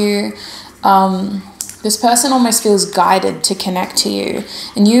about you. This person almost feels guided to connect to you.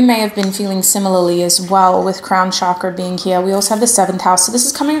 And you may have been feeling similarly as well with crown chakra being here. We also have the 7th house. So this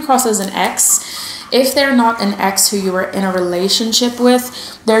is coming across as an ex. If they're not an ex who you were in a relationship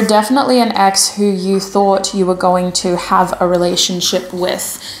with, they're definitely an ex who you thought you were going to have a relationship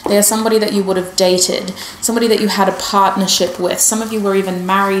with. They're somebody that you would have dated, somebody that you had a partnership with. Some of you were even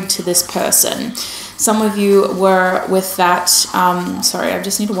married to this person. Some of you were with that, sorry, I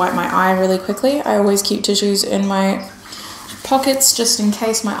just need to wipe my eye really quickly. I always keep tissues in my pockets just in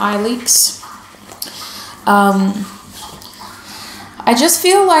case my eye leaks. I just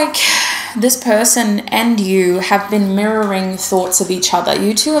feel like this person and you have been mirroring thoughts of each other.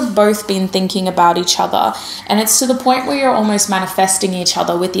 You two have both been thinking about each other, and it's to the point where you're almost manifesting each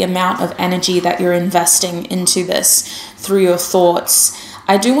other with the amount of energy that you're investing into this through your thoughts.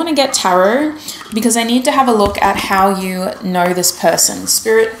 I do want to get tarot because I need to have a look at how you know this person.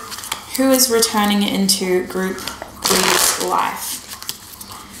 Spirit, who is returning into group 3's life?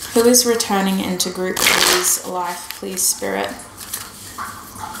 Who is returning into group 3's life, please, Spirit?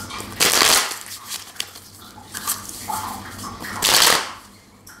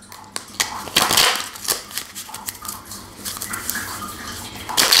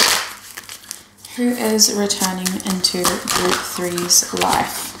 Who is returning into group 3's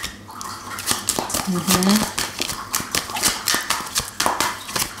life?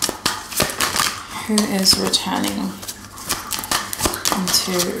 Who is returning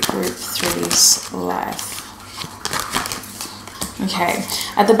into group 3's life? Okay,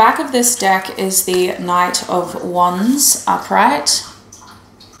 at the back of this deck is the Knight of Wands upright.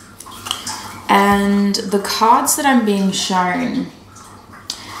 And the cards that I'm being shown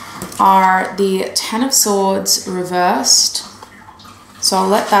are the 10 of Swords reversed. So I'll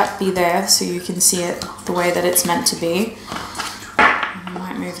let that be there so you can see it the way that it's meant to be. I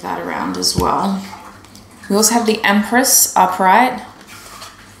might move that around as well. We also have the Empress upright.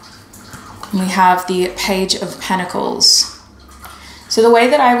 And we have the Page of Pentacles. So the way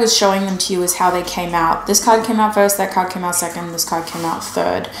that I was showing them to you is how they came out. This card came out first, that card came out second, this card came out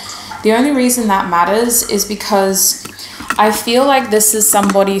third. The only reason that matters is because I feel like this is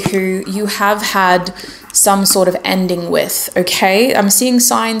somebody who you have had some sort of ending with, okay? I'm seeing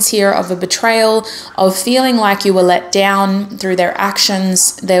signs here of a betrayal, of feeling like you were let down through their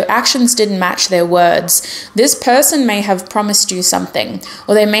actions. Their actions didn't match their words. This person may have promised you something,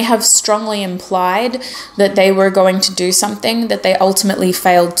 or they may have strongly implied that they were going to do something that they ultimately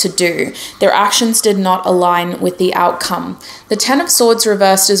failed to do. Their actions did not align with the outcome. The 10 of Swords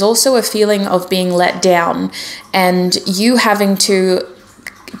reversed is also a feeling of being let down and you having to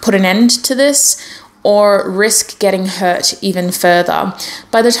put an end to this or risk getting hurt even further.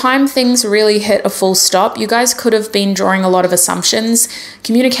 By the time things really hit a full stop, you guys could have been drawing a lot of assumptions.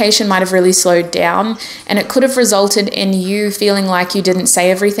 Communication might have really slowed down, and it could have resulted in you feeling like you didn't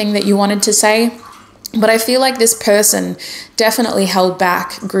say everything that you wanted to say. But I feel like this person definitely held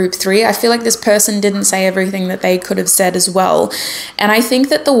back group 3. I feel like this person didn't say everything that they could have said as well. And I think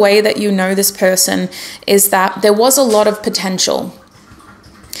that the way that you know this person is that there was a lot of potential.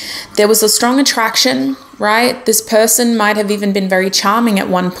 There was a strong attraction, right? This person might have even been very charming at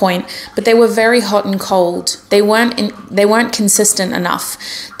one point, but they were very hot and cold. They weren't consistent enough.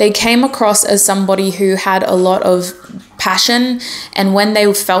 They came across as somebody who had a lot of passion, and when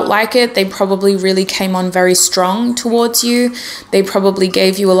they felt like it, they probably really came on very strong towards you. They probably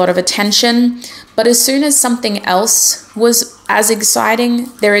gave you a lot of attention, but as soon as something else was as exciting,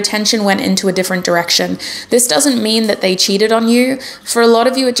 their attention went into a different direction. This doesn't mean that they cheated on you. For a lot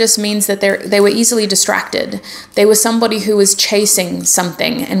of you, it just means that they were easily distracted. They were somebody who was chasing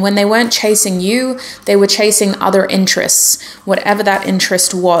something, and when they weren't chasing you, they were chasing other interests, whatever that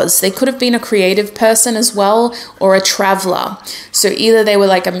interest was. They could have been a creative person as well, or a traveler. So either they were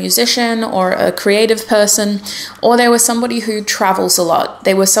like a musician or a creative person, or they were somebody who travels a lot.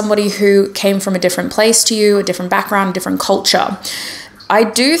 They were somebody who came from a different place to you, a different background, a different culture. I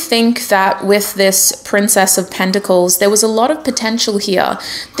do think that with this Princess of Pentacles, there was a lot of potential here.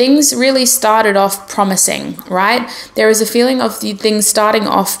 Things really started off promising, right? There is a feeling of the things starting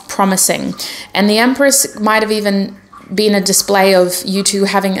off promising. And the Empress might have even been a display of you two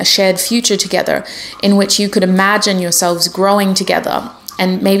having a shared future together, in which you could imagine yourselves growing together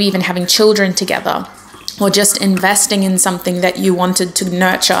and maybe even having children together, or just investing in something that you wanted to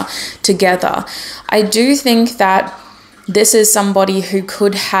nurture together. I do think that this is somebody who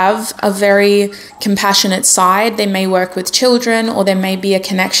could have a very compassionate side. They may work with children, or there may be a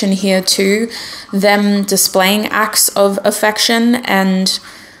connection here to them displaying acts of affection and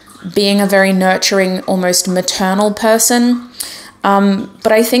being a very nurturing, almost maternal person.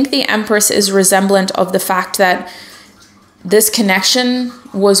 But I think the Empress is resemblant of the fact that this connection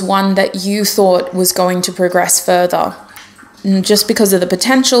was one that you thought was going to progress further, just because of the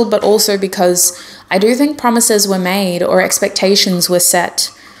potential, but also because I do think promises were made or expectations were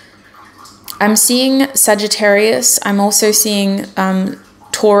set. I'm seeing Sagittarius. I'm also seeing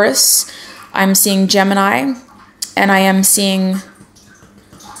Taurus. I'm seeing Gemini. And I am seeing,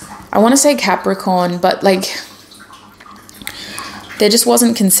 I want to say Capricorn, but like there just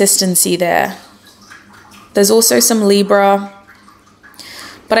wasn't consistency there. There's also some Libra.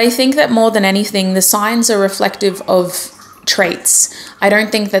 But I think that more than anything, the signs are reflective of traits. I don't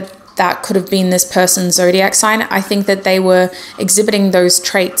think that that could have been this person's zodiac sign. I think that they were exhibiting those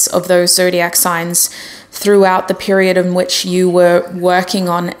traits of those zodiac signs throughout the period in which you were working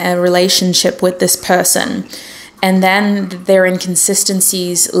on a relationship with this person. And then their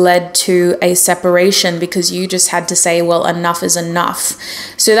inconsistencies led to a separation because you just had to say, well, enough is enough.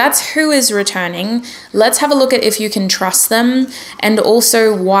 So that's who is returning. Let's have a look at if you can trust them and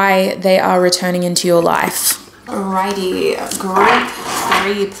also why they are returning into your life. Alrighty, group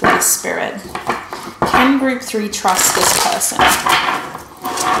 3, please, Spirit. Can group 3 trust this person?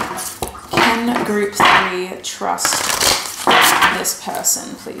 Can group 3 trust this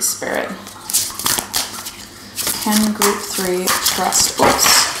person, please, Spirit? Can group 3 trust? Oops.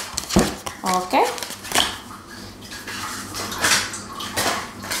 Okay.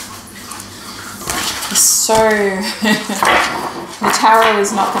 So, the tarot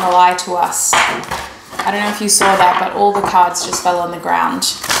is not going to lie to us. I don't know if you saw that, but all the cards just fell on the ground.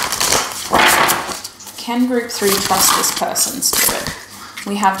 Can group 3 trust this person, Spirit?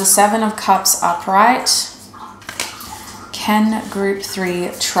 We have the 7 of Cups upright. Can group 3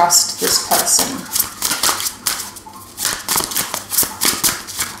 trust this person?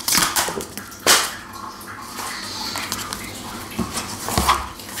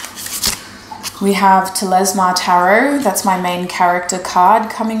 We have Telesma Tarot. That's my main character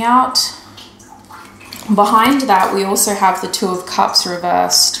card coming out. Behind that, we also have the 2 of Cups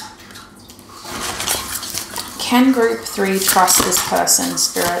reversed. Can group 3 trust this person,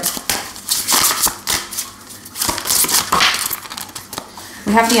 Spirit?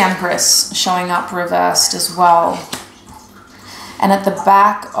 We have the Empress showing up reversed as well. And at the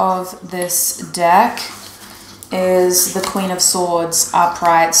back of this deck is the Queen of Swords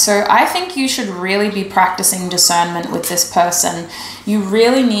upright. So I think you should really be practicing discernment with this person. You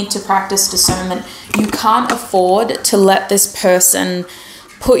really need to practice discernment. You can't afford to let this person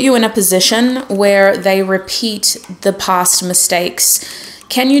put you in a position where they repeat the past mistakes.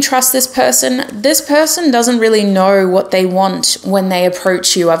 Can you trust this person? This person doesn't really know what they want when they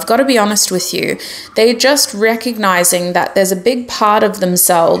approach you. I've got to be honest with you. They're just recognizing that there's a big part of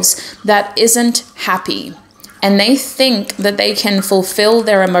themselves that isn't happy. And they think that they can fulfill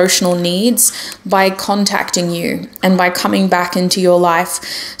their emotional needs by contacting you and by coming back into your life.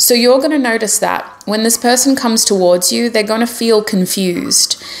 So you're going to notice that when this person comes towards you, they're going to feel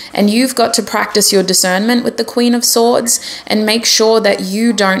confused. And you've got to practice your discernment with the Queen of Swords and make sure that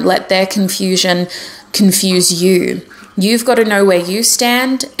you don't let their confusion confuse you. You've got to know where you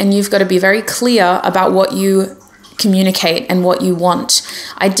stand, and you've got to be very clear about what you communicate and what you want.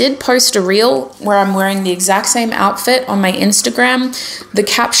 I did post a reel where I'm wearing the exact same outfit on my Instagram. The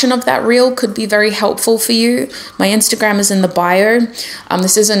caption of that reel could be very helpful for you. My Instagram is in the bio.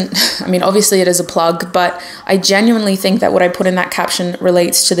 This isn't, I mean, obviously it is a plug, but I genuinely think that what I put in that caption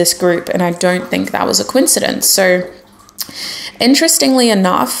relates to this group, and I don't think that was a coincidence. So interestingly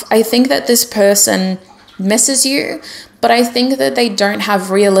enough, I think that this person misses you, but I think that they don't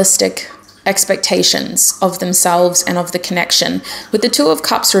have realistic expectations of themselves and of the connection. With the Two of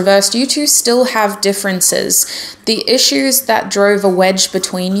Cups reversed, you two still have differences. The issues that drove a wedge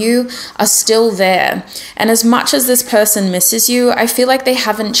between you are still there. And as much as this person misses you, I feel like they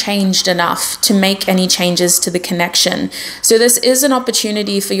haven't changed enough to make any changes to the connection. So this is an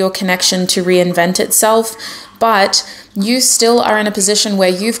opportunity for your connection to reinvent itself, but you still are in a position where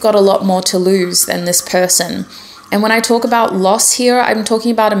you've got a lot more to lose than this person. And when I talk about loss here, I'm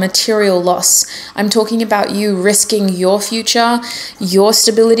talking about a material loss. I'm talking about you risking your future, your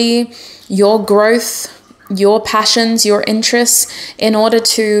stability, your growth, your passions, your interests in order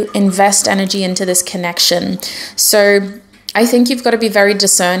to invest energy into this connection. So I think you've got to be very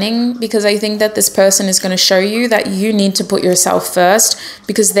discerning, because I think that this person is going to show you that you need to put yourself first,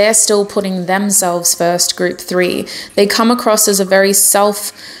 because they're still putting themselves first, group 3. They come across as a very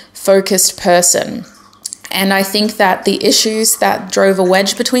self-focused person. And I think that the issues that drove a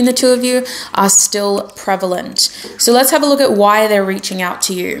wedge between the two of you are still prevalent. So let's have a look at why they're reaching out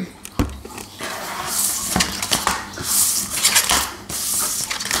to you.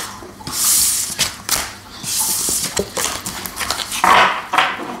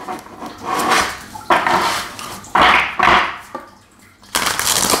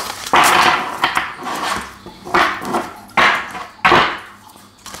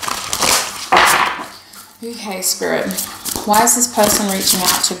 Okay, Spirit, why is this person reaching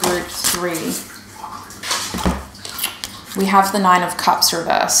out to group 3? We have the 9 of Cups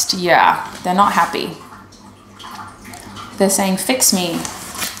reversed. Yeah, they're not happy. They're saying, fix me.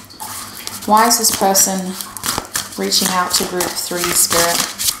 Why is this person reaching out to group 3, Spirit?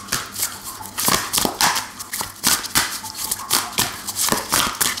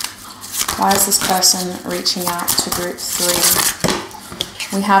 Why is this person reaching out to group 3?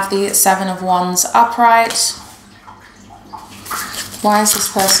 We have the 7 of Wands upright. Why is this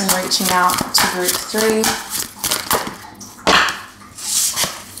person reaching out to group 3?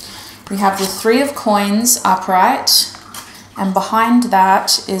 We have the 3 of Coins upright. And behind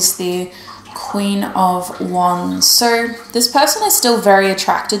that is the Queen of Wands. So this person is still very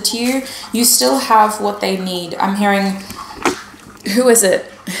attracted to you. You still have what they need. I'm hearing, who is it?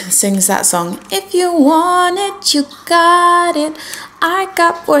 Sings that song. If you want it, you got it. I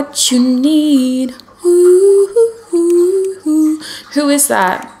got what you need. Ooh, ooh, ooh. Who is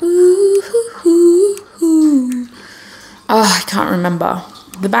that? Ooh, ooh, ooh. Oh, I can't remember.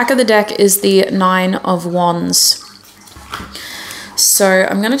 The back of the deck is the 9 of Wands. So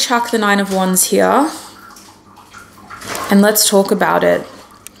I'm going to chuck the 9 of Wands here. And let's talk about it.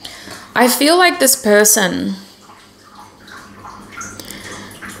 I feel like this person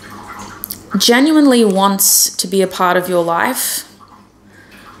genuinely wants to be a part of your life,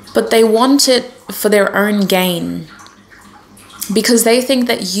 but they want it for their own gain, because they think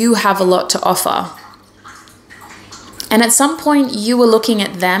that you have a lot to offer. And at some point you were looking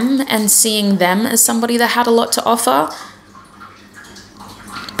at them and seeing them as somebody that had a lot to offer.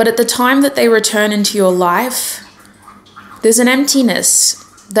 But at the time that they return into your life, there's an emptiness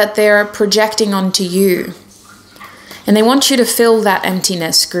that they're projecting onto you. And they want you to fill that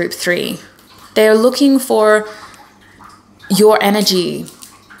emptiness, group 3. They're looking for your energy,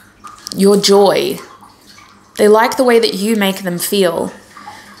 your joy. They like the way that you make them feel.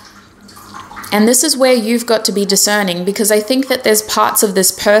 And this is where you've got to be discerning, because I think that there's parts of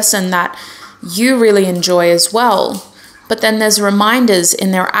this person that you really enjoy as well. But then there's reminders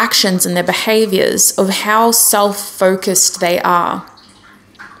in their actions and their behaviors of how self-focused they are.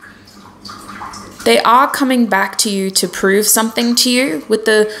 They are coming back to you to prove something to you. With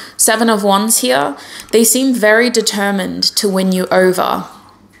the 7 of Wands here, they seem very determined to win you over.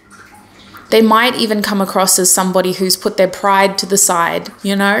 They might even come across as somebody who's put their pride to the side,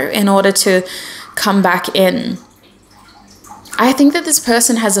 you know, in order to come back in. I think that this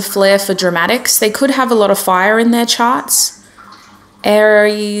person has a flair for dramatics. They could have a lot of fire in their charts.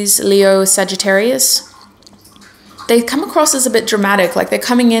 Aries, Leo, Sagittarius. They come across as a bit dramatic, like they're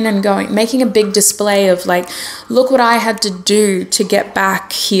coming in and going, making a big display of like, look what I had to do to get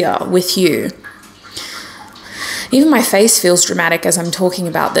back here with you. Even my face feels dramatic as I'm talking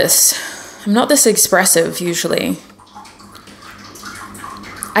about this. I'm not this expressive usually.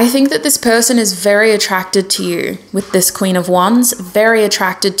 I think that this person is very attracted to you with this Queen of Wands, very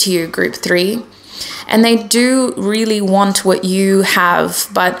attracted to you, group 3. And they do really want what you have,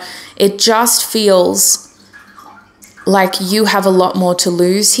 but it just feels like you have a lot more to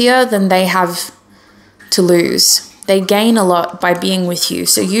lose here than they have to lose. They gain a lot by being with you.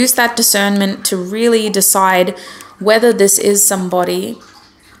 So use that discernment to really decide whether this is somebody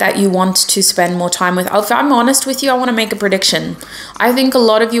that you want to spend more time with. If I'm honest with you, I want to make a prediction. I think a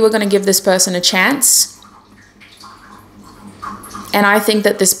lot of you are going to give this person a chance. And I think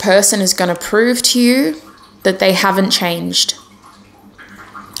that this person is going to prove to you that they haven't changed.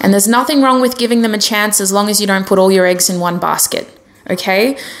 And there's nothing wrong with giving them a chance as long as you don't put all your eggs in one basket.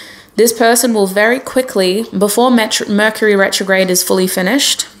 Okay? This person will very quickly, before Mercury retrograde is fully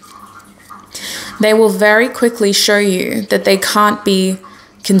finished, they will very quickly show you that they can't be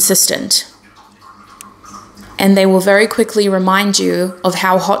consistent. And they will very quickly remind you of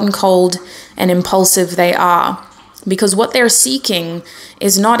how hot and cold and impulsive they are. Because what they're seeking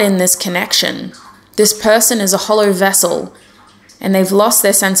is not in this connection. This person is a hollow vessel and they've lost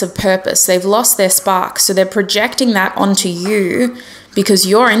their sense of purpose. They've lost their spark. So they're projecting that onto you because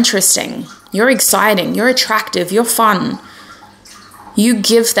you're interesting, you're exciting, you're attractive, you're fun. You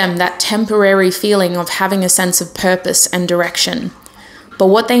give them that temporary feeling of having a sense of purpose and direction. But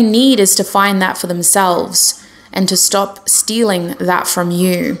what they need is to find that for themselves and to stop stealing that from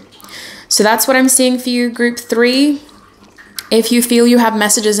you. So that's what I'm seeing for you, group 3. If you feel you have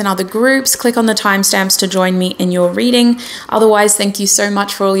messages in other groups, click on the timestamps to join me in your reading. Otherwise, thank you so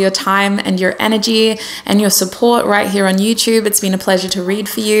much for all your time and your energy and your support right here on YouTube. It's been a pleasure to read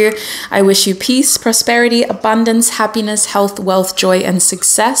for you. I wish you peace, prosperity, abundance, happiness, health, wealth, joy, and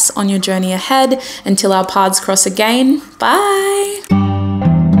success on your journey ahead. Until our paths cross again, bye.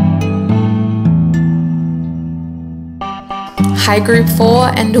 Hi group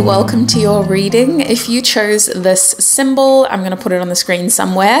 4 and welcome to your reading. If you chose this symbol, I'm going to put it on the screen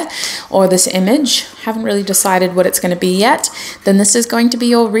somewhere, or this image, haven't really decided what it's going to be yet, then this is going to be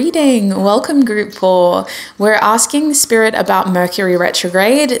your reading. Welcome group 4. We're asking Spirit about Mercury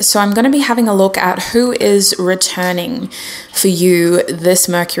retrograde, so I'm going to be having a look at who is returning for you this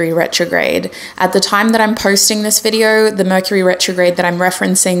Mercury retrograde. At the time that I'm posting this video, the Mercury retrograde that I'm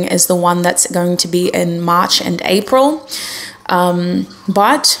referencing is the one that's going to be in March and April.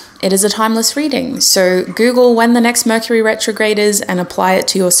 But it is a timeless reading. So Google when the next Mercury retrograde is and apply it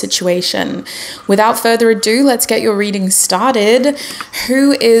to your situation. Without further ado, let's get your reading started.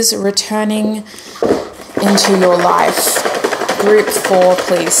 Who is returning into your life? Group 4,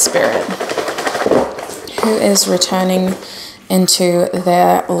 please, Spirit. Who is returning into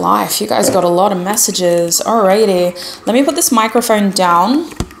their life? You guys got a lot of messages. Alrighty. Let me put this microphone down.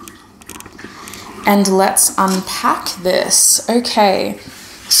 And let's unpack this. Okay,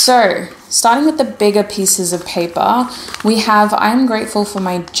 so starting with the bigger pieces of paper, we have I'm grateful for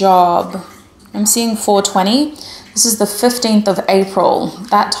my job. I'm seeing 420. This is the 15th of April.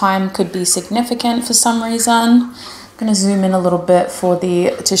 That time could be significant for some reason. I'm going to zoom in a little bit for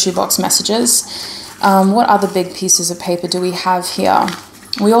the tissue box messages. What other big pieces of paper do we have here?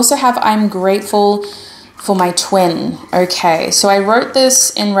 We also have I'm grateful for my twin. Okay, so I wrote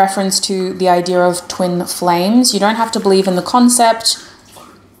this in reference to the idea of twin flames. You don't have to believe in the concept.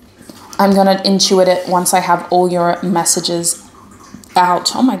 I'm going to intuit it once I have all your messages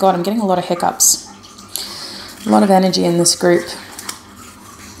out. Oh my God, I'm getting a lot of hiccups. A lot of energy in this group.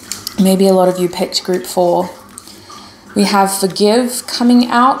 Maybe a lot of you picked group 4. We have forgive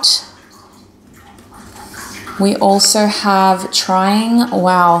coming out. We also have trying.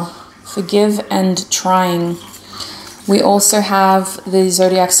 Wow. Forgive and trying. We also have the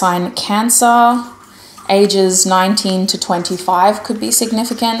zodiac sign Cancer. Ages 19 to 25 could be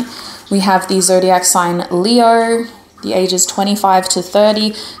significant. We have the zodiac sign Leo. The ages 25 to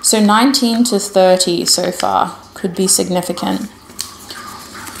 30. So 19 to 30 so far could be significant.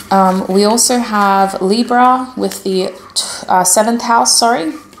 We also have Libra with the 7th house, sorry. I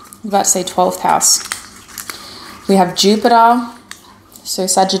was about to say 12th house. We have Jupiter. So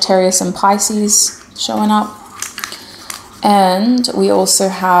Sagittarius and Pisces showing up. And we also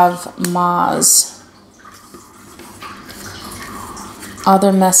have Mars.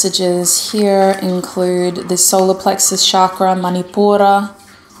 Other messages here include the solar plexus chakra, Manipura,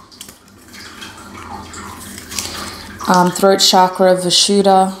 throat chakra,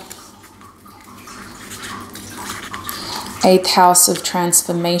 Vishuddha, 8th house of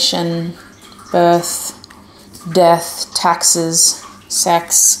transformation, birth, death, taxes,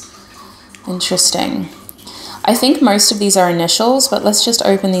 sex. Interesting. I think most of these are initials, but let's just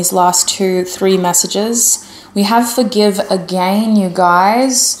open these last 3 messages. We have forgive again, you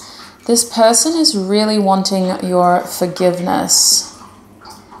guys. This person is really wanting your forgiveness.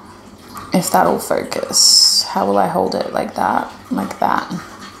 If that'll focus. How will I hold it? Like that? Like that.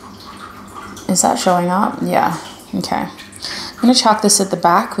 Is that showing up? Yeah. Okay. I'm going to chuck this at the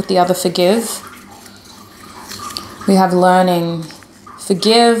back with the other forgive. We have learning.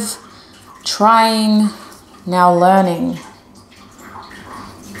 Forgive. Trying. Now learning.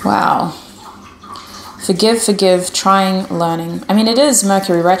 Wow. Forgive, forgive, trying, learning. I mean, it is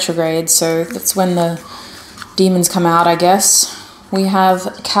Mercury retrograde, so that's when the demons come out, I guess. We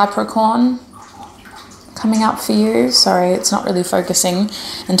have Capricorn coming up for you. Sorry, it's not really focusing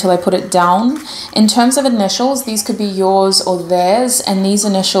until I put it down. In terms of initials, these could be yours or theirs, and these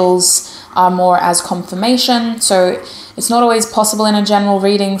initials are more as confirmation. So it's not always possible in a general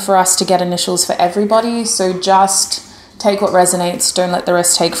reading for us to get initials for everybody. So just take what resonates. Don't let the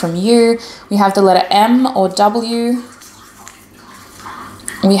rest take from you. We have the letter M or W.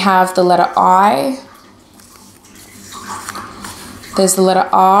 We have the letter I. There's the letter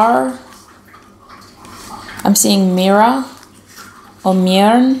R. I'm seeing Mira or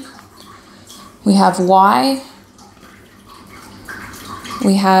Mirn. We have Y.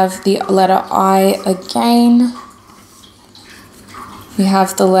 We have the letter I again. We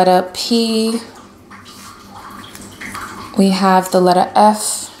have the letter P. We have the letter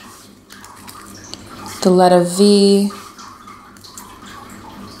F, the letter V,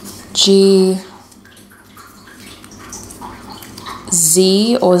 G,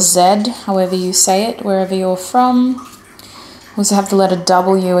 Z or Z, however you say it, wherever you're from. We also have the letter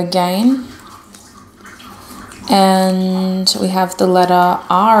W again. And we have the letter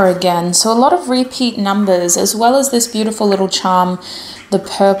R again. So a lot of repeat numbers, as well as this beautiful little charm, the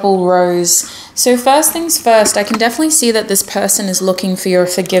purple rose. So first things first, I can definitely see that this person is looking for your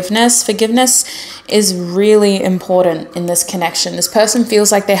forgiveness. Forgiveness is really important in this connection. This person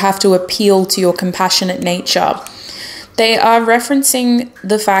feels like they have to appeal to your compassionate nature. They are referencing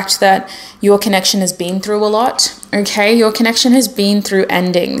the fact that your connection has been through a lot, okay? Your connection has been through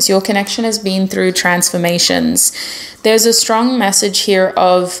endings. Your connection has been through transformations. There's a strong message here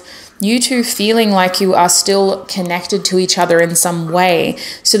of you two feeling like you are still connected to each other in some way.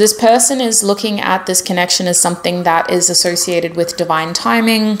 So this person is looking at this connection as something that is associated with divine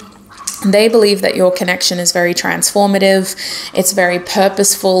timing. They believe that your connection is very transformative. It's very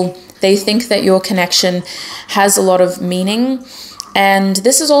purposeful. They think that your connection has a lot of meaning. And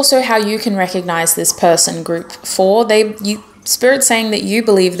this is also how you can recognize this person, group 4. Spirit saying that you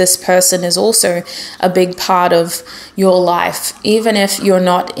believe this person is also a big part of your life, even if you're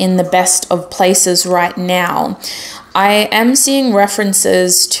not in the best of places right now. I am seeing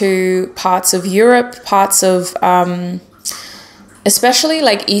references to parts of Europe, parts of especially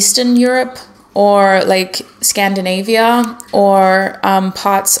like Eastern Europe, or like Scandinavia, or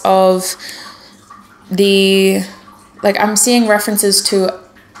parts of I'm seeing references to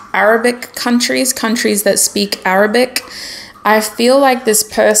Arabic countries that speak Arabic. I feel like this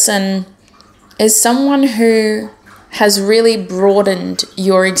person is someone who has really broadened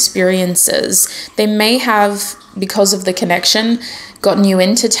your experiences. They may have, because of the connection, gotten you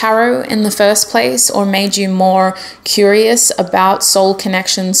into tarot in the first place, or made you more curious about soul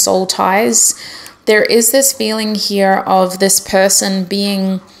connections, soul ties. There is this feeling here of this person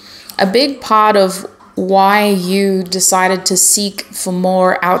being a big part of why you decided to seek for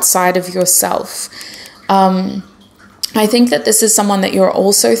more outside of yourself. I think that this is someone that you're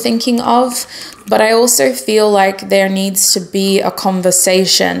also thinking of, but I also feel like there needs to be a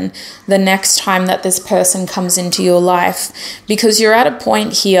conversation the next time that this person comes into your life, because you're at a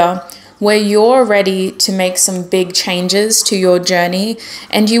point here where you're ready to make some big changes to your journey,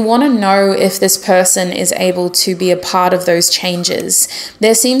 and you want to know if this person is able to be a part of those changes.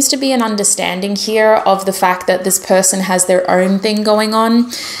 There seems to be an understanding here of the fact that this person has their own thing going on,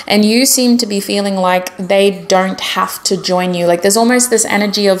 and you seem to be feeling like they don't have to join you. Like there's almost this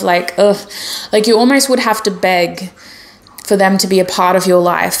energy of like, like you almost would have to beg for them to be a part of your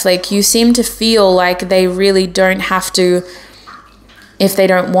life. Like you seem to feel like they really don't have to if they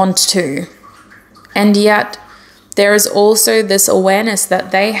don't want to. And yet there is also this awareness that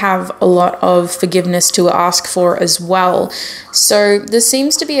they have a lot of forgiveness to ask for as well. So this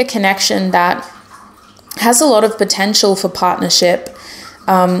seems to be a connection that has a lot of potential for partnership,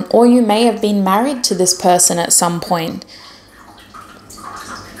 or you may have been married to this person at some point.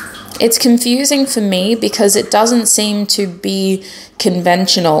 It's confusing for me because it doesn't seem to be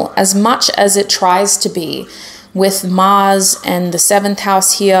conventional as much as it tries to be. with Mars and the 7th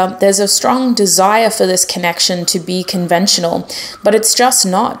house here, there's a strong desire for this connection to be conventional, but it's just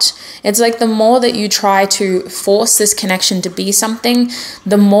not. It's like the more that you try to force this connection to be something,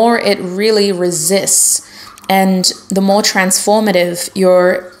 the more it really resists, and the more transformative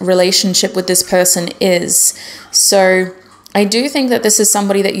your relationship with this person is. So I do think that this is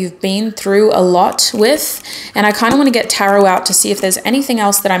somebody that you've been through a lot with, and I kind of want to get tarot out to see if there's anything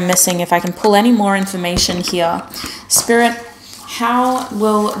else that I'm missing, if I can pull any more information here. Spirit, how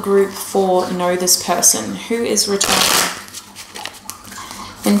will group 4 know this person? Who is returning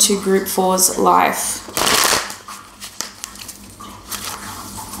into group 4's life?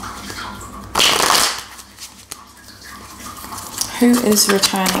 Who is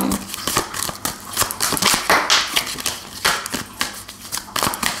returning?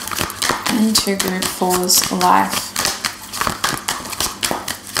 Into group 4's life.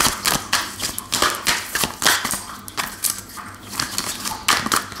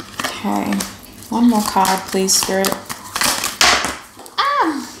 Okay, one more card, please, Spirit.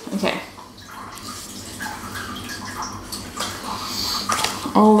 Okay.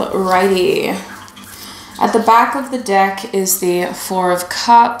 Alrighty. At the back of the deck is the 4 of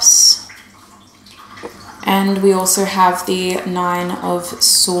Cups. And we also have the 9 of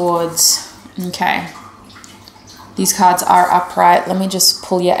Swords. Okay. These cards are upright. Let me just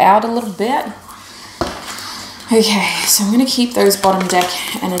pull you out a little bit. Okay, so I'm going to keep those bottom deck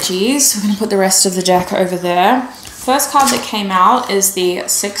energies. We're going to put the rest of the deck over there. First card that came out is the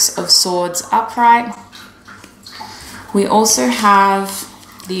 6 of Swords upright. We also have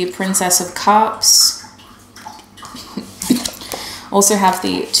the Princess of Cups. Also have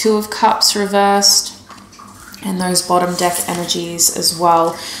the 2 of Cups reversed. And those bottom deck energies as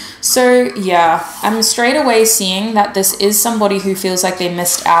well. So yeah, I'm straight away seeing that this is somebody who feels like they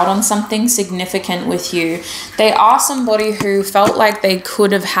missed out on something significant with you. They are somebody who felt like they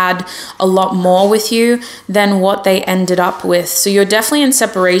could have had a lot more with you than what they ended up with. So you're definitely in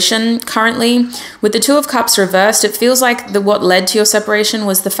separation currently. With the 2 of Cups reversed, it feels like what led to your separation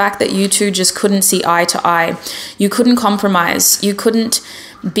was the fact that you two just couldn't see eye to eye. You couldn't compromise. You couldn't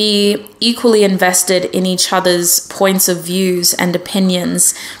be equally invested in each other's points of views and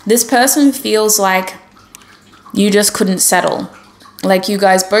opinions. This person feels like you just couldn't settle. Like you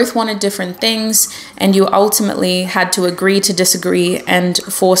guys both wanted different things and you ultimately had to agree to disagree and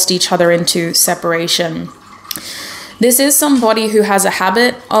forced each other into separation. This is somebody who has a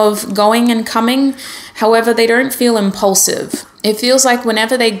habit of going and coming. However, they don't feel impulsive. It feels like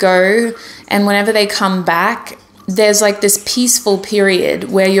whenever they go and whenever they come back, there's like this peaceful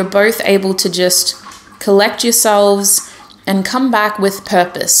period where you're both able to just collect yourselves and come back with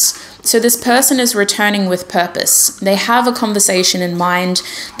purpose. So this person is returning with purpose. They have a conversation in mind.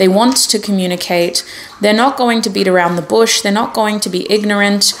 They want to communicate. They're not going to beat around the bush. They're not going to be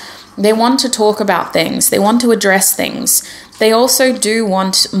ignorant. They want to talk about things. They want to address things. They also do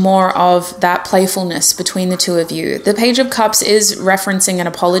want more of that playfulness between the two of you. The Page of Cups is referencing an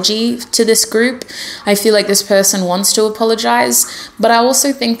apology to this group. I feel like this person wants to apologize, but I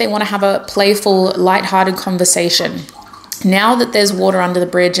also think they want to have a playful, lighthearted conversation. Now that there's water under the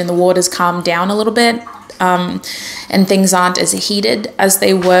bridge and the water's calmed down a little bit, and things aren't as heated as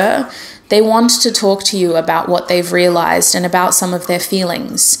they were, they want to talk to you about what they've realized and about some of their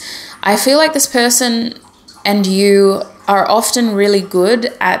feelings. I feel like this person and you are often really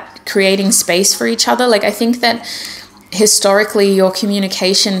good at creating space for each other. Like I think that historically your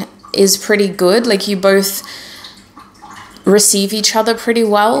communication is pretty good. Like you both receive each other pretty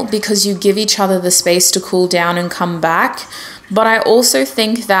well because you give each other the space to cool down and come back. But I also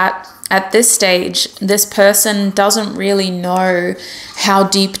think that at this stage, this person doesn't really know how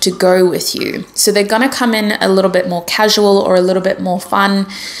deep to go with you. So they're going to come in a little bit more casual or a little bit more fun.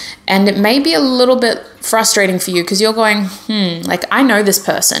 And it may be a little bit frustrating for you because you're going, like, I know this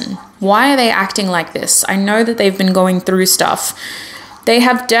person. Why are they acting like this? I know that they've been going through stuff. They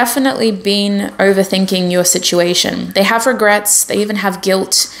have definitely been overthinking your situation. They have regrets. They even have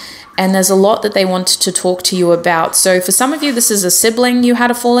guilt. And there's a lot that they want to talk to you about. So for some of you, this is a sibling you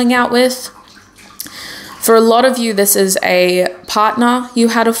had a falling out with. For a lot of you, this is a partner you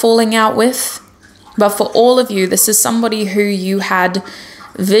had a falling out with. But for all of you, this is somebody who you had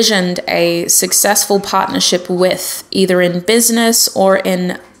visioned a successful partnership with, either in business or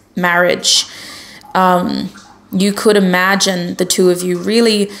in marriage. You could imagine the two of you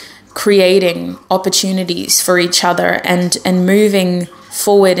really creating opportunities for each other and moving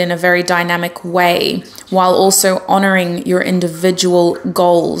forward in a very dynamic way while also honoring your individual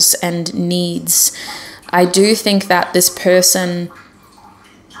goals and needs. I do think that this person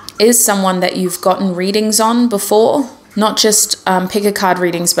is someone that you've gotten readings on before, not just pick a card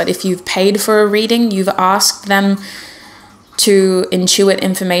readings, but if you've paid for a reading, you've asked them to intuit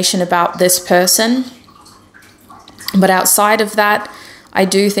information about this person. But outside of that, I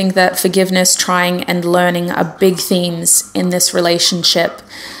do think that forgiveness, trying, and learning are big themes in this relationship.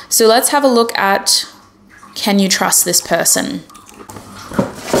 So let's have a look at, can you trust this person?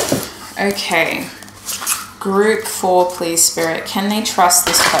 Okay. Group 4, please, Spirit. Can they trust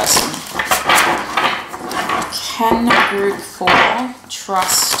this person? Can Group 4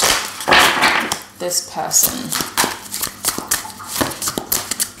 trust this person?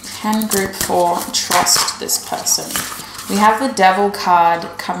 Can Group 4 trust this person? We have the Devil card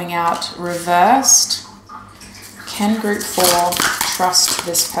coming out reversed. Can Group 4 trust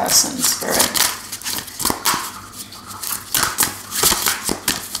this person, Spirit?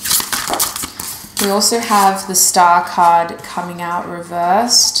 We also have the Star card coming out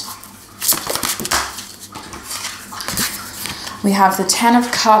reversed. We have the Ten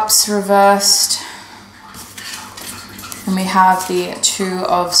of Cups reversed. And we have the Two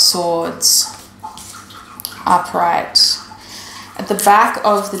of Swords upright. At the back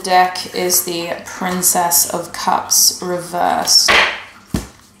of the deck is the Princess of Cups reversed.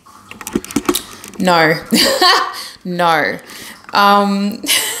 No. No.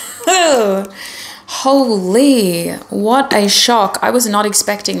 Holy, what a shock. I was not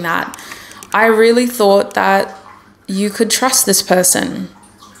expecting that. I really thought that you could trust this person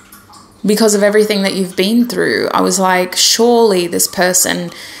because of everything that you've been through. I was like, surely this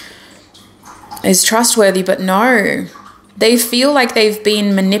person is trustworthy, but no. They feel like they've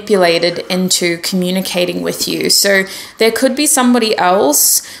been manipulated into communicating with you. So there could be somebody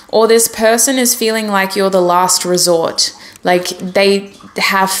else, or this person is feeling like you're the last resort. Like they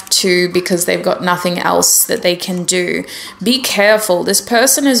have to because they've got nothing else that they can do. Be careful. This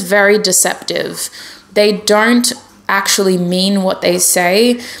person is very deceptive. They don't actually mean what they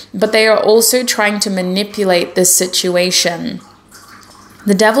say, but they are also trying to manipulate this situation.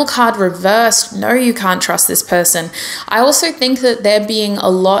 The Devil card reversed. No, you can't trust this person. I also think that they're being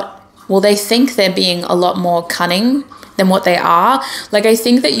they think they're being a lot more cunning than what they are. Like, I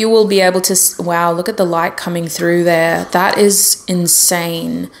think that you will be able to, wow, look at the light coming through there. That is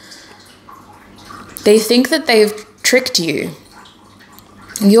insane. They think that they've tricked you.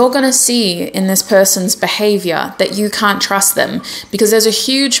 You're going to see in this person's behavior that you can't trust them because there's a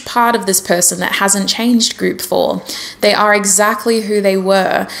huge part of this person that hasn't changed, Group 4. They are exactly who they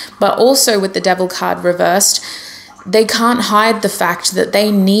were, but also with the Devil card reversed, they can't hide the fact that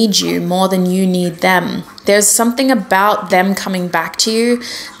they need you more than you need them. There's something about them coming back to you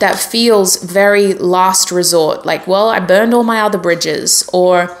that feels very last resort. Like, well, I burned all my other bridges,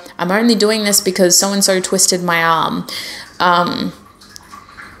 or I'm only doing this because so-and-so twisted my arm.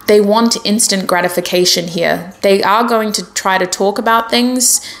 They want instant gratification here. They are going to try to talk about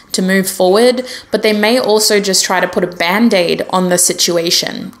things to move forward, but they may also just try to put a band-aid on the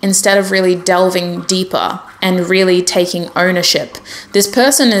situation instead of really delving deeper and really taking ownership. This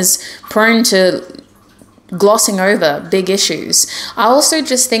person is prone to glossing over big issues. I also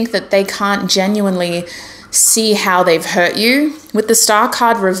just think that they can't genuinely see how they've hurt you. With the Star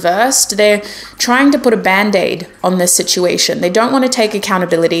card reversed, they're trying to put a band-aid on this situation. They don't want to take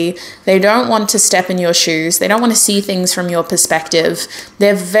accountability. They don't want to step in your shoes. They don't want to see things from your perspective.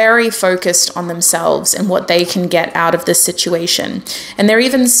 They're very focused on themselves and what they can get out of this situation. And they're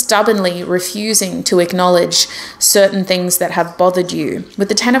even stubbornly refusing to acknowledge certain things that have bothered you. With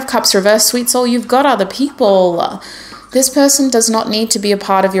the Ten of Cups reversed, sweet soul, you've got other people. This person does not need to be a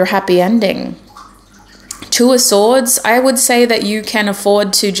part of your happy ending. Two of Swords, I would say that you can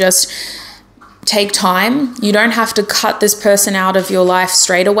afford to just take time. You don't have to cut this person out of your life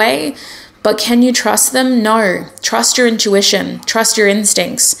straight away, but can you trust them? No. Trust your intuition. Trust your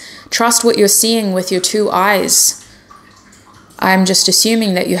instincts. Trust what you're seeing with your two eyes. I'm just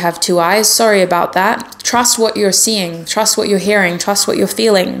assuming that you have two eyes. Sorry about that. Trust what you're seeing. Trust what you're hearing. Trust what you're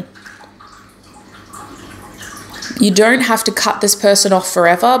feeling. You don't have to cut this person off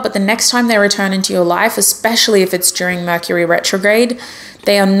forever, but the next time they return into your life, especially if it's during Mercury retrograde,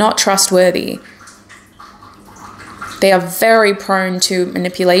 they are not trustworthy. They are very prone to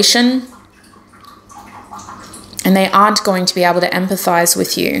manipulation, and they aren't going to be able to empathize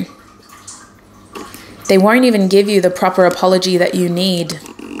with you. They won't even give you the proper apology that you need.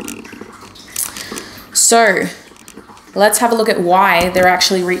 So, let's have a look at why they're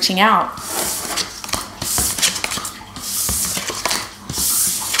actually reaching out.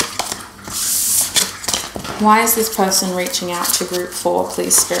 Why is this person reaching out to Group 4,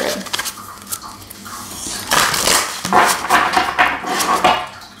 please, Spirit?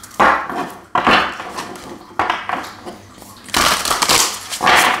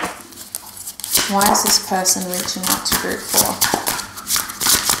 is this person reaching out to group 4?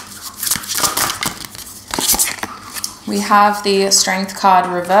 We have the Strength card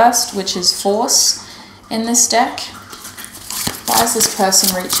reversed, which is force in this deck. Why is this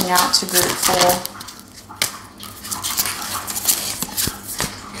person reaching out to group 4?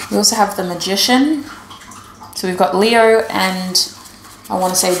 We also have the Magician. So we've got Leo and I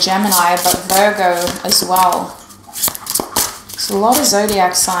want to say Gemini, but Virgo as well. So a lot of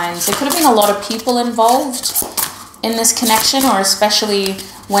zodiac signs. There could have been a lot of people involved in this connection, or especially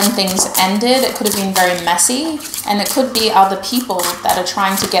when things ended, it could have been very messy, and it could be other people that are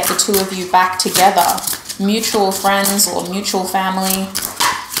trying to get the two of you back together. Mutual friends or mutual family,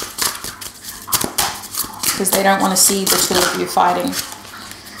 because they don't want to see the two of you fighting.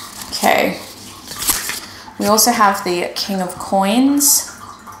 Okay. We also have the King of Coins.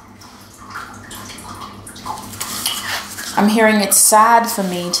 I'm hearing it's sad for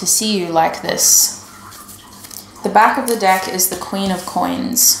me to see you like this. The back of the deck is the Queen of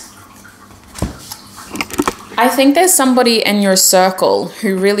Coins. I think there's somebody in your circle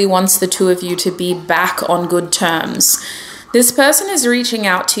who really wants the two of you to be back on good terms. This person is reaching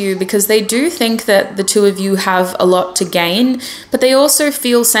out to you because they do think that the two of you have a lot to gain, but they also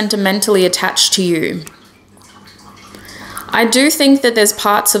feel sentimentally attached to you. I do think that there's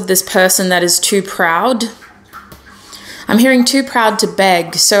parts of this person that is too proud. I'm hearing too proud to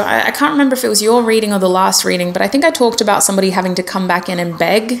beg. So I can't remember if it was your reading or the last reading, but I think I talked about somebody having to come back in and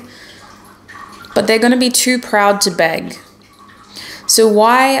beg. But they're going to be too proud to beg. So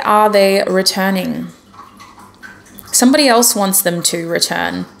why are they returning? Somebody else wants them to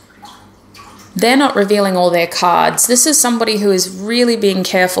return. They're not revealing all their cards. This is somebody who is really being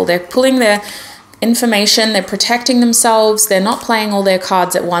careful. They're pulling their information, they're protecting themselves, they're not playing all their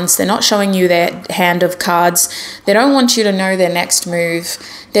cards at once, they're not showing you their hand of cards, they don't want you to know their next move.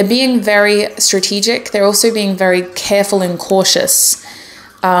 They're being very strategic, they're also being very careful and cautious.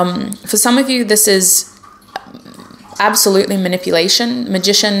 For some of you, this is absolutely manipulation.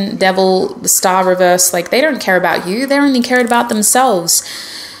 Magician, devil, the star reverse, like they don't care about you, they only care about themselves.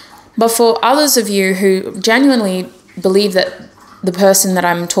 But for others of you who genuinely believe that the person that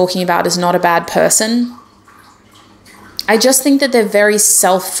I'm talking about is not a bad person, I just think that they're very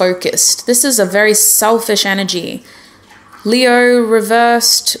self-focused. This is a very selfish energy. Leo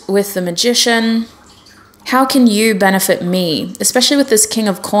reversed with the Magician. How can you benefit me? Especially with this King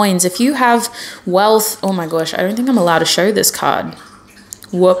of Coins. If you have wealth, oh my gosh, I don't think I'm allowed to show this card.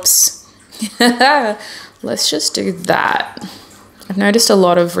 Whoops. Let's just do that. I've noticed a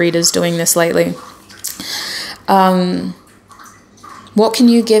lot of readers doing this lately. What can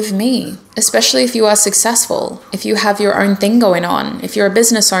you give me? Especially if you are successful, if you have your own thing going on, if you're a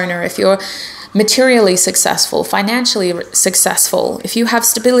business owner, if you're materially successful, financially successful, if you have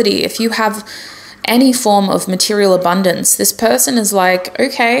stability, if you have any form of material abundance, this person is like,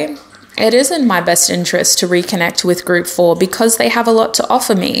 okay, it is in my best interest to reconnect with group 4 because they have a lot to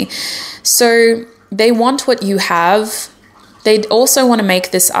offer me. So they want what you have. They also want to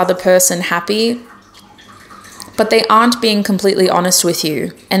make this other person happy, but they aren't being completely honest with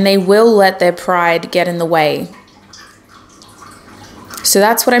you, and they will let their pride get in the way. So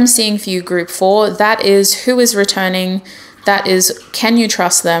that's what I'm seeing for you, group 4. That is who is returning. That is, can you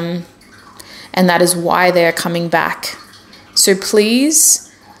trust them? And that is why they are coming back. So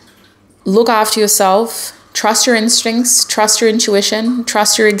please look after yourself. Trust your instincts, trust your intuition,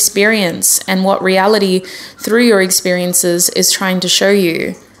 trust your experience and what reality through your experiences is trying to show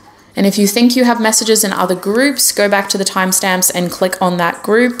you. And if you think you have messages in other groups, go back to the timestamps and click on that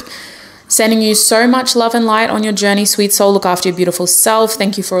group. Sending you so much love and light on your journey, sweet soul. Look after your beautiful self.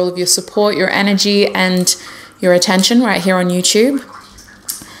 Thank you for all of your support, your energy, and your attention right here on YouTube.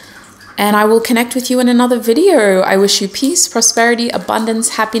 And I will connect with you in another video. I wish you peace, prosperity,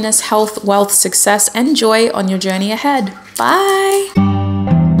 abundance, happiness, health, wealth, success, and joy on your journey ahead. Bye.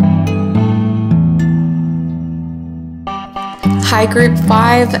 Hi group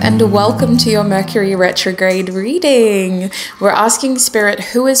 5, and welcome to your Mercury retrograde reading. We're asking Spirit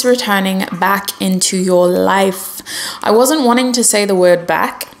who is returning back into your life. I wasn't wanting to say the word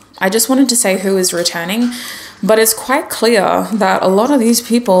back. I just wanted to say who is returning. But it's quite clear that a lot of these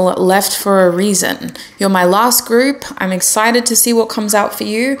people left for a reason. You're my last group. I'm excited to see what comes out for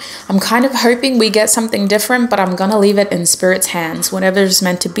you. I'm kind of hoping we get something different, but I'm going to leave it in Spirit's hands. Whatever is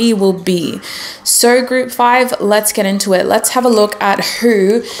meant to be will be. So group 5, let's get into it. Let's have a look at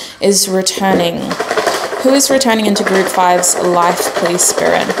who is returning. Who is returning into group 5's life, please,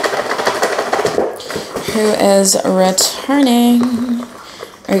 Spirit? Who is returning?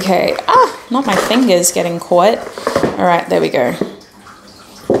 Okay, not my fingers getting caught. All right, there we go.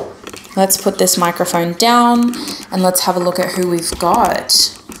 Let's put this microphone down and let's have a look at who we've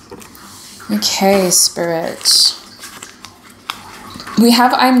got. Okay, Spirit. We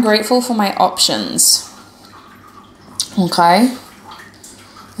have, I'm grateful for my options. Okay.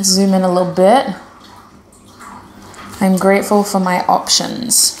 Let's zoom in a little bit. I'm grateful for my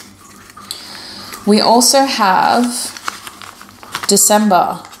options. We also have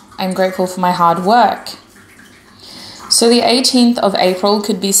December. I'm grateful for my hard work. So the 18th of April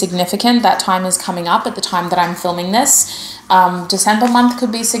could be significant. That time is coming up at the time that I'm filming this. December month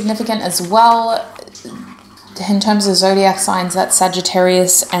could be significant as well. In terms of zodiac signs, that's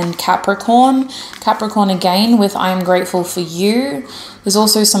Sagittarius and Capricorn. Capricorn again with I am grateful for you. There's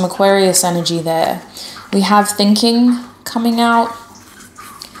also some Aquarius energy there. We have thinking coming out.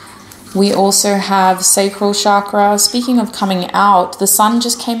 We also have sacral chakra. Speaking of coming out, the sun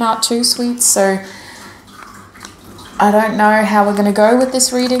just came out too, sweets. So I don't know how we're going to go with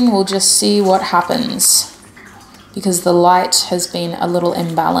this reading. We'll just see what happens, because the light has been a little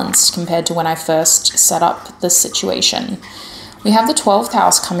imbalanced compared to when I first set up this situation. We have the 12th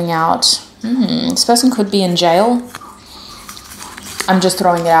house coming out. This person could be in jail. I'm just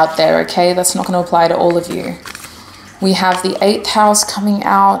throwing it out there, okay? That's not going to apply to all of you. We have the 8th house coming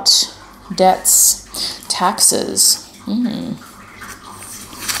out. Debts, taxes. We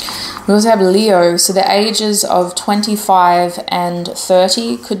also have Leo. So the ages of 25 and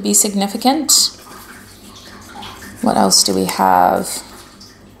 30 could be significant. What else do we have?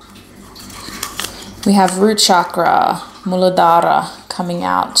 We have root chakra, Muladhara coming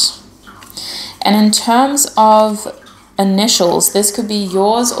out. And in terms of initials, this could be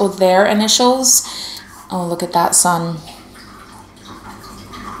yours or their initials. Oh, look at that, sun.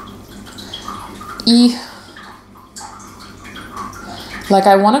 E. Like,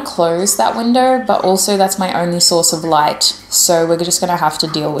 I want to close that window, but also that's my only source of light. So we're just going to have to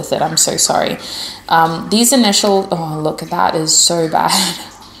deal with it. I'm so sorry. These initials, oh, look, that is so bad.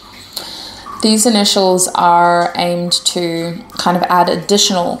 These initials are aimed to kind of add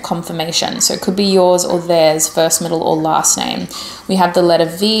additional confirmation. So it could be yours or theirs, first, middle, or last name. We have the letter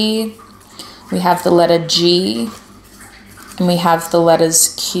V. We have the letter G. And we have the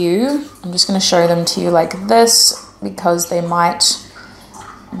letters Q. I'm just going to show them to you like this, because they might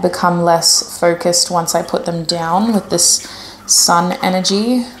become less focused once I put them down with this sun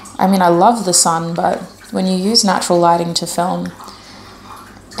energy. I mean, I love the sun, but when you use natural lighting to film,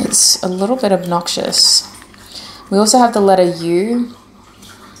 it's a little bit obnoxious. We also have the letter U.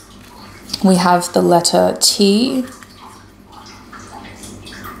 We have the letter T.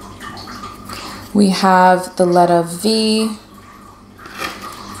 We have the letter V.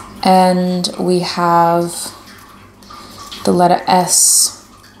 And we have the letter S.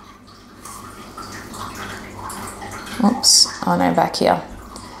 Oops, oh no, back here.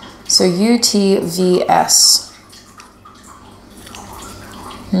 So UTVS.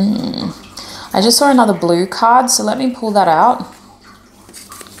 I just saw another blue card, so let me pull that out.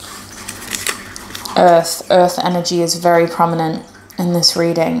 Earth energy is very prominent in this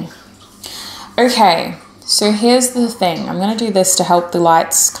reading. Okay, so here's the thing. I'm going to do this to help the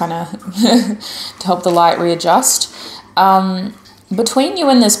lights kind of, to help the light readjust. Between you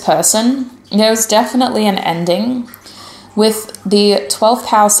and this person, there's definitely an ending. With the 12th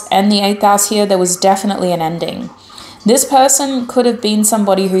house and the 8th house here, there was definitely an ending. This person could have been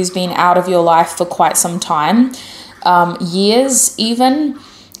somebody who's been out of your life for quite some time, years even,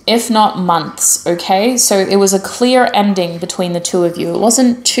 if not months, okay? So it was a clear ending between the two of you. It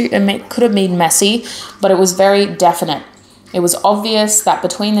wasn't too, it could have been messy, but it was very definite. It was obvious that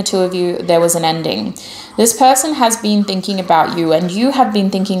between the two of you, there was an ending. This person has been thinking about you, and you have been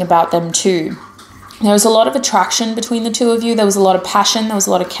thinking about them too. There was a lot of attraction between the two of you. There was a lot of passion. There was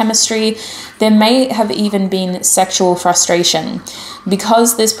a lot of chemistry. There may have even been sexual frustration,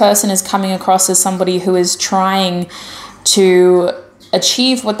 because this person is coming across as somebody who is trying to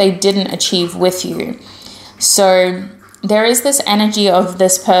achieve what they didn't achieve with you. So there is this energy of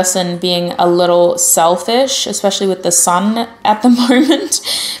this person being a little selfish, especially with the sun at the moment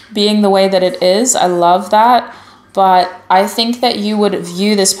being the way that it is. I love that. But I think that you would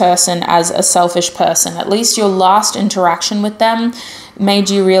view this person as a selfish person. At least your last interaction with them made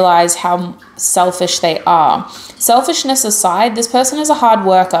you realize how selfish they are. Selfishness aside, this person is a hard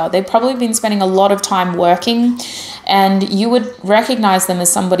worker. They've probably been spending a lot of time working, and you would recognize them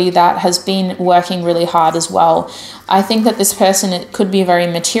as somebody that has been working really hard as well. I think that this person, it could be very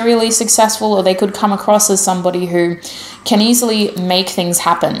materially successful, or they could come across as somebody who can easily make things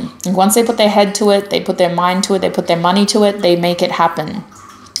happen. And once they put their head to it, they put their mind to it, they put their money to it, they make it happen.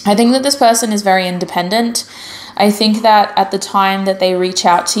 I think that this person is very independent. I think that at the time that they reach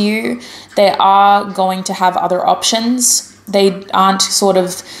out to you, they are going to have other options. They aren't sort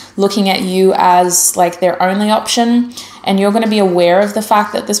of looking at you as like their only option. And you're going to be aware of the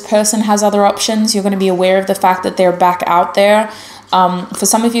fact that this person has other options. You're going to be aware of the fact that they're back out there. For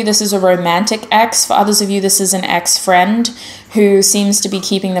some of you, this is a romantic ex. For others of you, this is an ex-friend who seems to be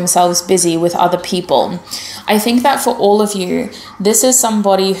keeping themselves busy with other people. I think that for all of you, this is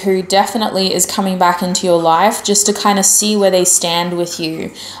somebody who definitely is coming back into your life just to kind of see where they stand with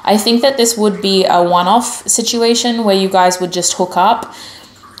you. I think that this would be a one-off situation where you guys would just hook up.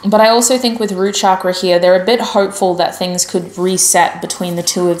 But I also think with root chakra here, they're a bit hopeful that things could reset between the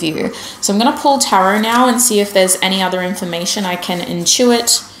two of you. So I'm going to pull tarot now and see if there's any other information I can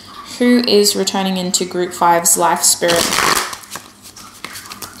intuit. Who is returning into Group 5's life spirit?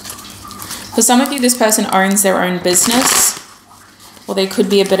 For some of you, this person owns their own business, or they could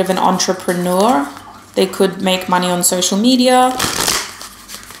be a bit of an entrepreneur. They could make money on social media,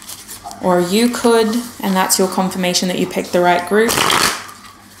 or you could, and that's your confirmation that you picked the right group.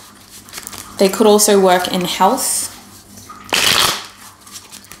 They could also work in health.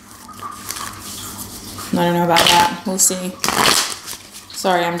 I don't know about that. We'll see.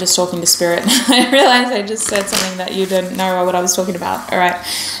 Sorry, I'm just talking to Spirit. I realized I just said something that you didn't know what I was talking about. All right.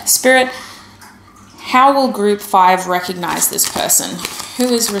 Spirit, how will Group 5 recognize this person?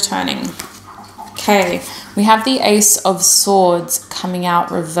 Who is returning? Okay. We have the Ace of Swords coming out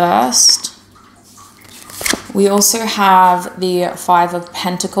reversed. We also have the Five of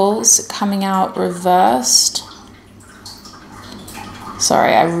Pentacles coming out reversed.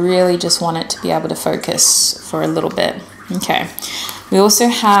 Sorry, I really just want it to be able to focus for a little bit. Okay. We also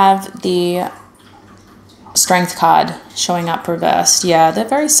have the Strength card showing up reversed. Yeah, they're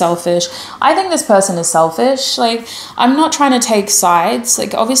very selfish. I think this person is selfish. Like, I'm not trying to take sides.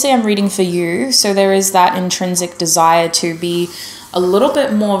 Like, obviously I'm reading for you, so there is that intrinsic desire to be a little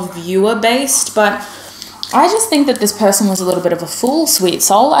bit more viewer-based, but I just think that this person was a little bit of a fool, sweet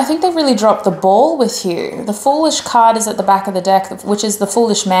soul. I think they really dropped the ball with you. The Foolish card is at the back of the deck, which is the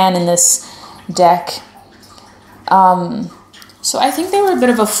foolish man in this deck. So I think they were a bit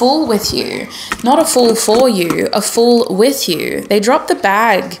of a fool with you. Not a fool for you, a fool with you. They dropped the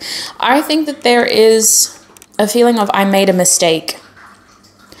bag. I think that there is a feeling of, I made a mistake.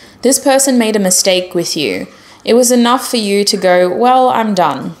 This person made a mistake with you. It was enough for you to go, well, I'm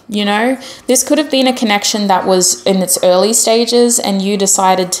done, you know? This could have been a connection that was in its early stages and you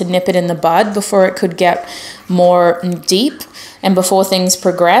decided to nip it in the bud before it could get more deep and before things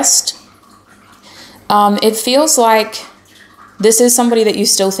progressed. It feels like this is somebody that you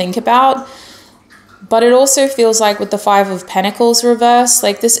still think about, but it also feels like with the Five of Pentacles reverse,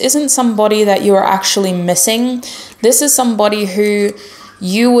 like this isn't somebody that you are actually missing. This is somebody who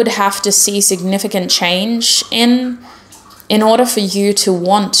you would have to see significant change in order for you to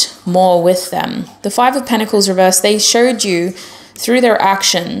want more with them. The Five of Pentacles reverse, they showed you through their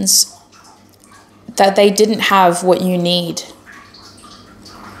actions that they didn't have what you need.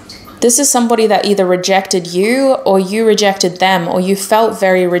 This is somebody that either rejected you or you rejected them, or you felt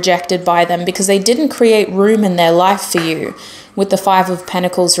very rejected by them because they didn't create room in their life for you with the Five of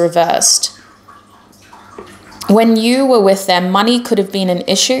Pentacles reversed. When you were with them, money could have been an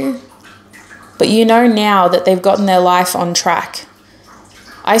issue, but you know now that they've gotten their life on track.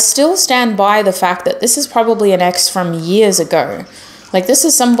 I still stand by the fact that this is probably an ex from years ago. Like, this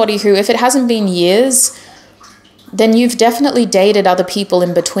is somebody who, if it hasn't been years, then you've definitely dated other people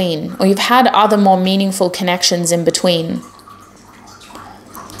in between, or you've had other more meaningful connections in between.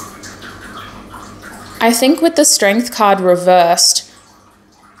 I think with the Strength card reversed,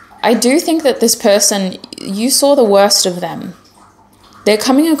 I do think that this person, you saw the worst of them. They're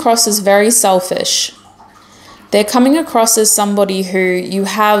coming across as very selfish. They're coming across as somebody who you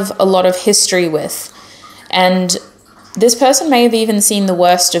have a lot of history with. And this person may have even seen the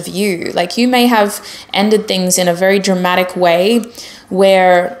worst of you. Like, you may have ended things in a very dramatic way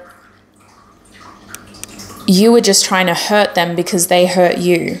where you were just trying to hurt them because they hurt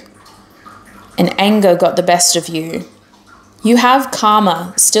you. And anger got the best of you. You have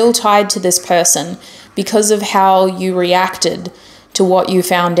karma still tied to this person because of how you reacted to what you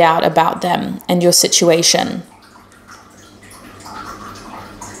found out about them and your situation.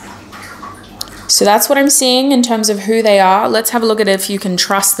 So that's what I'm seeing in terms of who they are. Let's have a look at if you can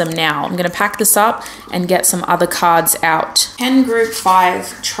trust them now. I'm going to pack this up and get some other cards out. Can Group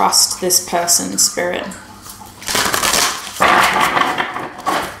 5 trust this person, Spirit?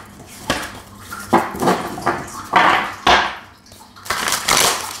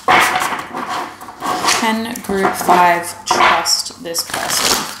 Can Group 5 trust this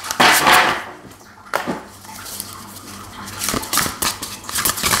person?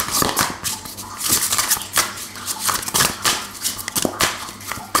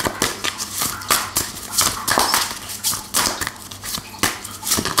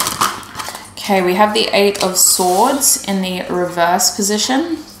 Okay, we have the Eight of Swords in the reverse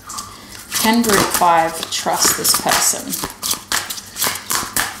position. Can group 5 trust this person?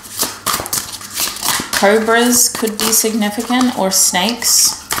 Cobras could be significant, or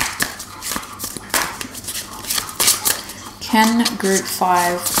snakes. Can group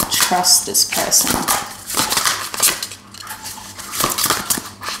 5 trust this person?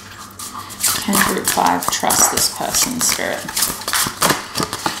 Can group 5 trust this person, Spirit?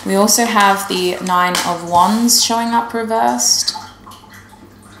 We also have the Nine of Wands showing up reversed.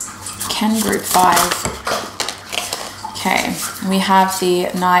 Can group 5? Okay, we have the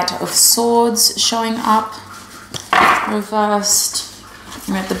Knight of Swords showing up reversed.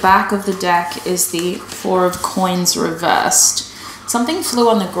 And at the back of the deck is the Four of Coins reversed. Something flew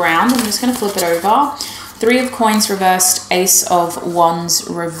on the ground. I'm just going to flip it over. Three of Coins reversed, Ace of Wands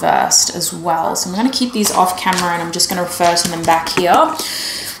reversed as well. So I'm going to keep these off camera and I'm just going to refer to them back here.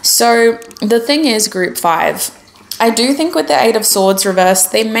 So the thing is, group 5, I do think with the Eight of Swords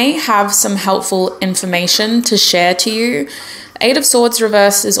reversed, they may have some helpful information to share to you. Eight of Swords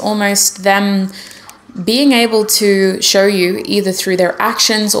reversed is almost them being able to show you, either through their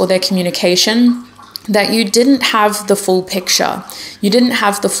actions or their communication, that you didn't have the full picture. You didn't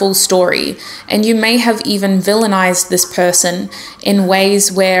have the full story. And you may have even villainized this person in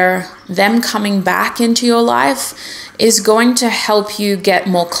ways where them coming back into your life is going to help you get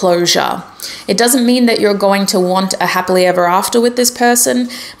more closure. It doesn't mean that you're going to want a happily ever after with this person,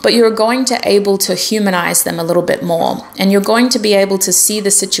 but you're going to able to humanize them a little bit more. And you're going to be able to see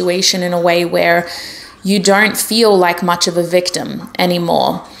the situation in a way where you don't feel like much of a victim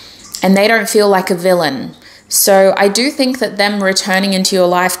anymore. And they don't feel like a villain. So I do think that them returning into your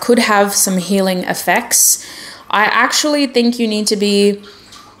life could have some healing effects. I actually think you need to be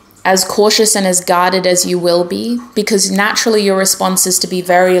as cautious and as guarded as you will be, because naturally your response is to be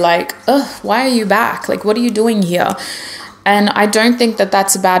very like, ugh, why are you back? Like, what are you doing here? And I don't think that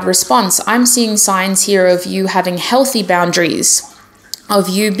that's a bad response. I'm seeing signs here of you having healthy boundaries, of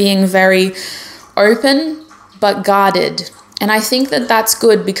you being very open but guarded. And I think that that's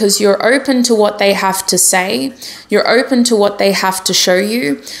good, because you're open to what they have to say. You're open to what they have to show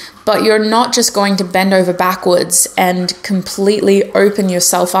you, but you're not just going to bend over backwards and completely open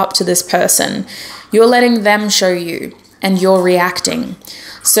yourself up to this person. You're letting them show you and you're reacting.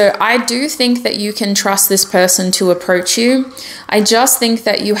 So I do think that you can trust this person to approach you. I just think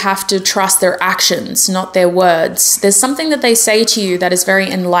that you have to trust their actions, not their words. There's something that they say to you that is very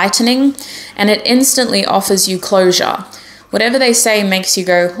enlightening, and it instantly offers you closure. Whatever they say makes you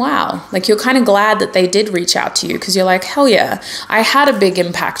go, wow, like you're kind of glad that they did reach out to you, because you're like, hell yeah, I had a big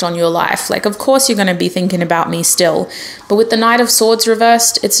impact on your life. Like, of course you're going to be thinking about me still. But with the Knight of Swords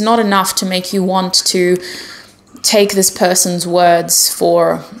reversed, it's not enough to make you want to take this person's words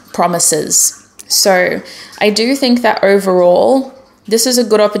for promises. So I do think that overall, this is a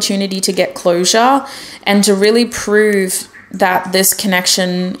good opportunity to get closure and to really prove that this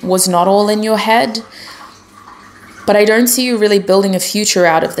connection was not all in your head. But I don't see you really building a future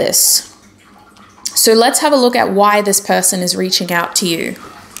out of this. So let's have a look at why this person is reaching out to you.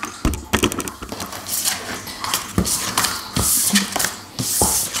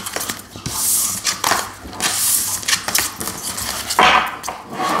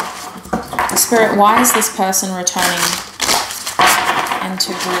 Spirit, why is this person returning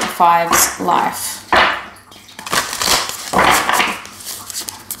into group 5's life?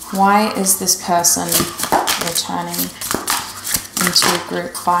 Why is this person returning into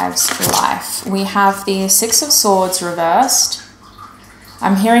group 5's life? We have the Six of Swords reversed.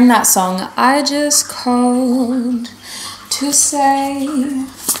 I'm hearing that song, I just called to say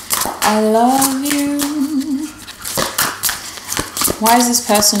I love you. Why is this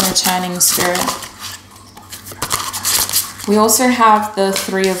person returning, Spirit? We also have the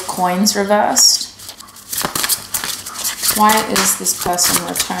Three of Coins reversed. Why is this person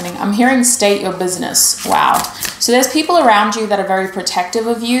returning? I'm hearing state your business. Wow. So there's people around you that are very protective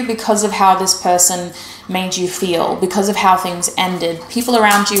of you because of how this person made you feel, because of how things ended. People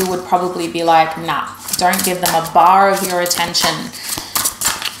around you would probably be like, nah, don't give them a bar of your attention.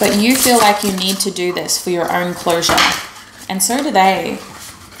 But you feel like you need to do this for your own closure. And so do they.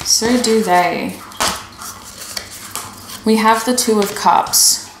 So do they. We have the Two of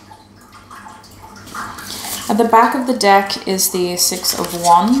Cups. At the back of the deck is the Six of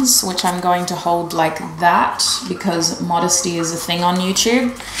Wands, which I'm going to hold like that because modesty is a thing on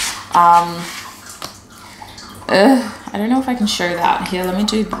YouTube. I don't know if I can show that. Here, let me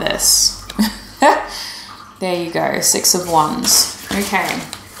do this. There you go, Six of Wands. Okay.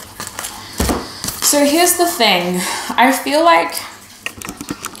 So here's the thing. I feel like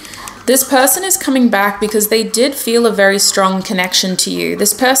This person is coming back because they did feel a very strong connection to you.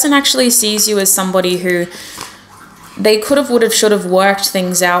 This person actually sees you as somebody who they could have, would have, should have worked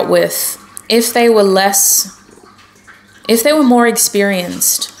things out with if they were more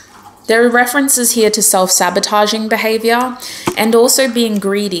experienced. There are references here to self-sabotaging behavior and also being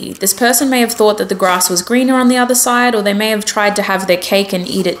greedy. This person may have thought that the grass was greener on the other side, or they may have tried to have their cake and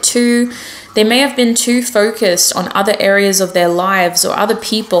eat it too. They may have been too focused on other areas of their lives or other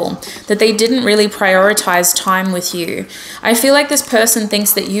people that they didn't really prioritize time with you. I feel like this person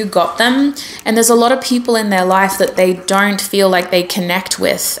thinks that you got them, and there's a lot of people in their life that they don't feel like they connect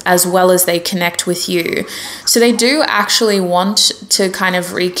with as well as they connect with you. So they do actually want to kind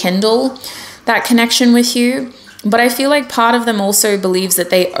of rekindle that connection with you. But I feel like part of them also believes that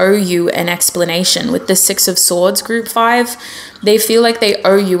they owe you an explanation. With the Six of Swords, group 5, they feel like they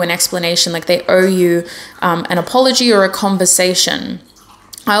owe you an explanation, like they owe you an apology or a conversation.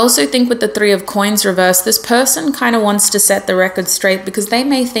 I also think with the Three of Coins reversed, this person kind of wants to set the record straight because they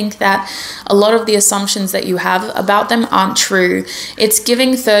may think that a lot of the assumptions that you have about them aren't true. It's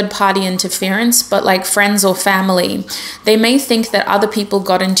giving third-party interference, but like friends or family. They may think that other people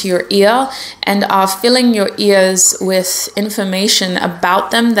got into your ear and are filling your ears with information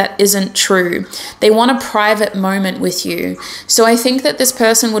about them that isn't true. They want a private moment with you. So I think that this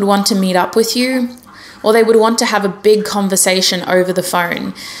person would want to meet up with you, or they would want to have a big conversation over the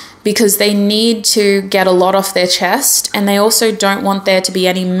phone because they need to get a lot off their chest, and they also don't want there to be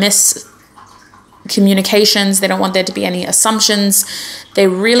any miscommunications. They don't want there to be any assumptions. They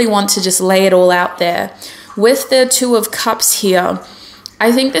really want to just lay it all out there. With the Two of Cups here,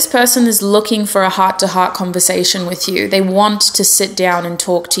 I think this person is looking for a heart-to-heart conversation with you. They want to sit down and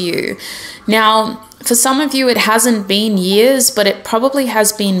talk to you. Now, for some of you, it hasn't been years, but it probably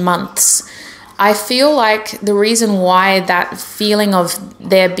has been months. I feel like the reason why that feeling of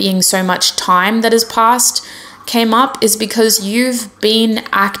there being so much time that has passed came up is because you've been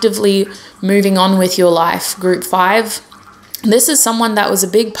actively moving on with your life, group 5. This is someone that was a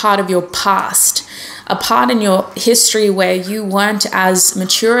big part of your past, a part in your history where you weren't as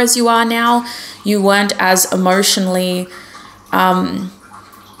mature as you are now. You weren't as emotionally, I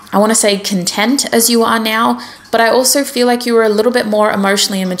want to say content as you are now, but I also feel like you were a little bit more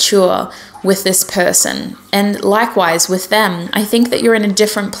emotionally immature with this person. And likewise with them, I think that you're in a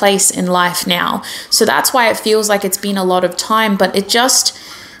different place in life now. So that's why it feels like it's been a lot of time, but it just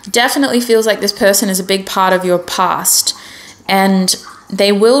definitely feels like this person is a big part of your past. And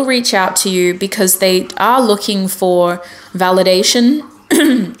they will reach out to you because they are looking for validation.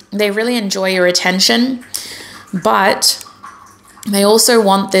 They really enjoy your attention, but they also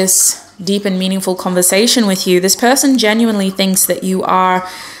want this deep and meaningful conversation with you. This person genuinely thinks that you are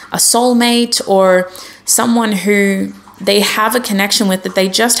a soulmate or someone who they have a connection with that they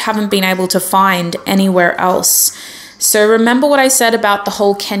just haven't been able to find anywhere else. So remember what I said about the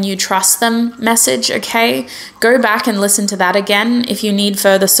whole "can you trust them" message, okay? Go back and listen to that again if you need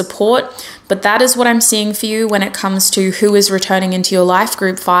further support. But that is what I'm seeing for you when it comes to who is returning into your life,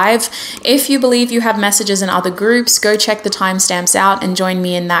 group 5. If you believe you have messages in other groups, go check the timestamps out and join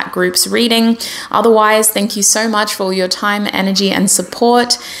me in that group's reading. Otherwise, thank you so much for all your time, energy, and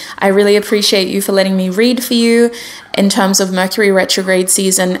support. I really appreciate you for letting me read for you in terms of Mercury retrograde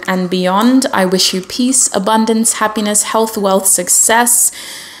season and beyond. I wish you peace, abundance, happiness, health, wealth, success,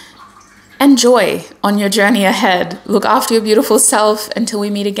 and joy on your journey ahead. Look after your beautiful self until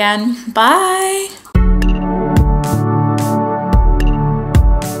we meet again. Bye.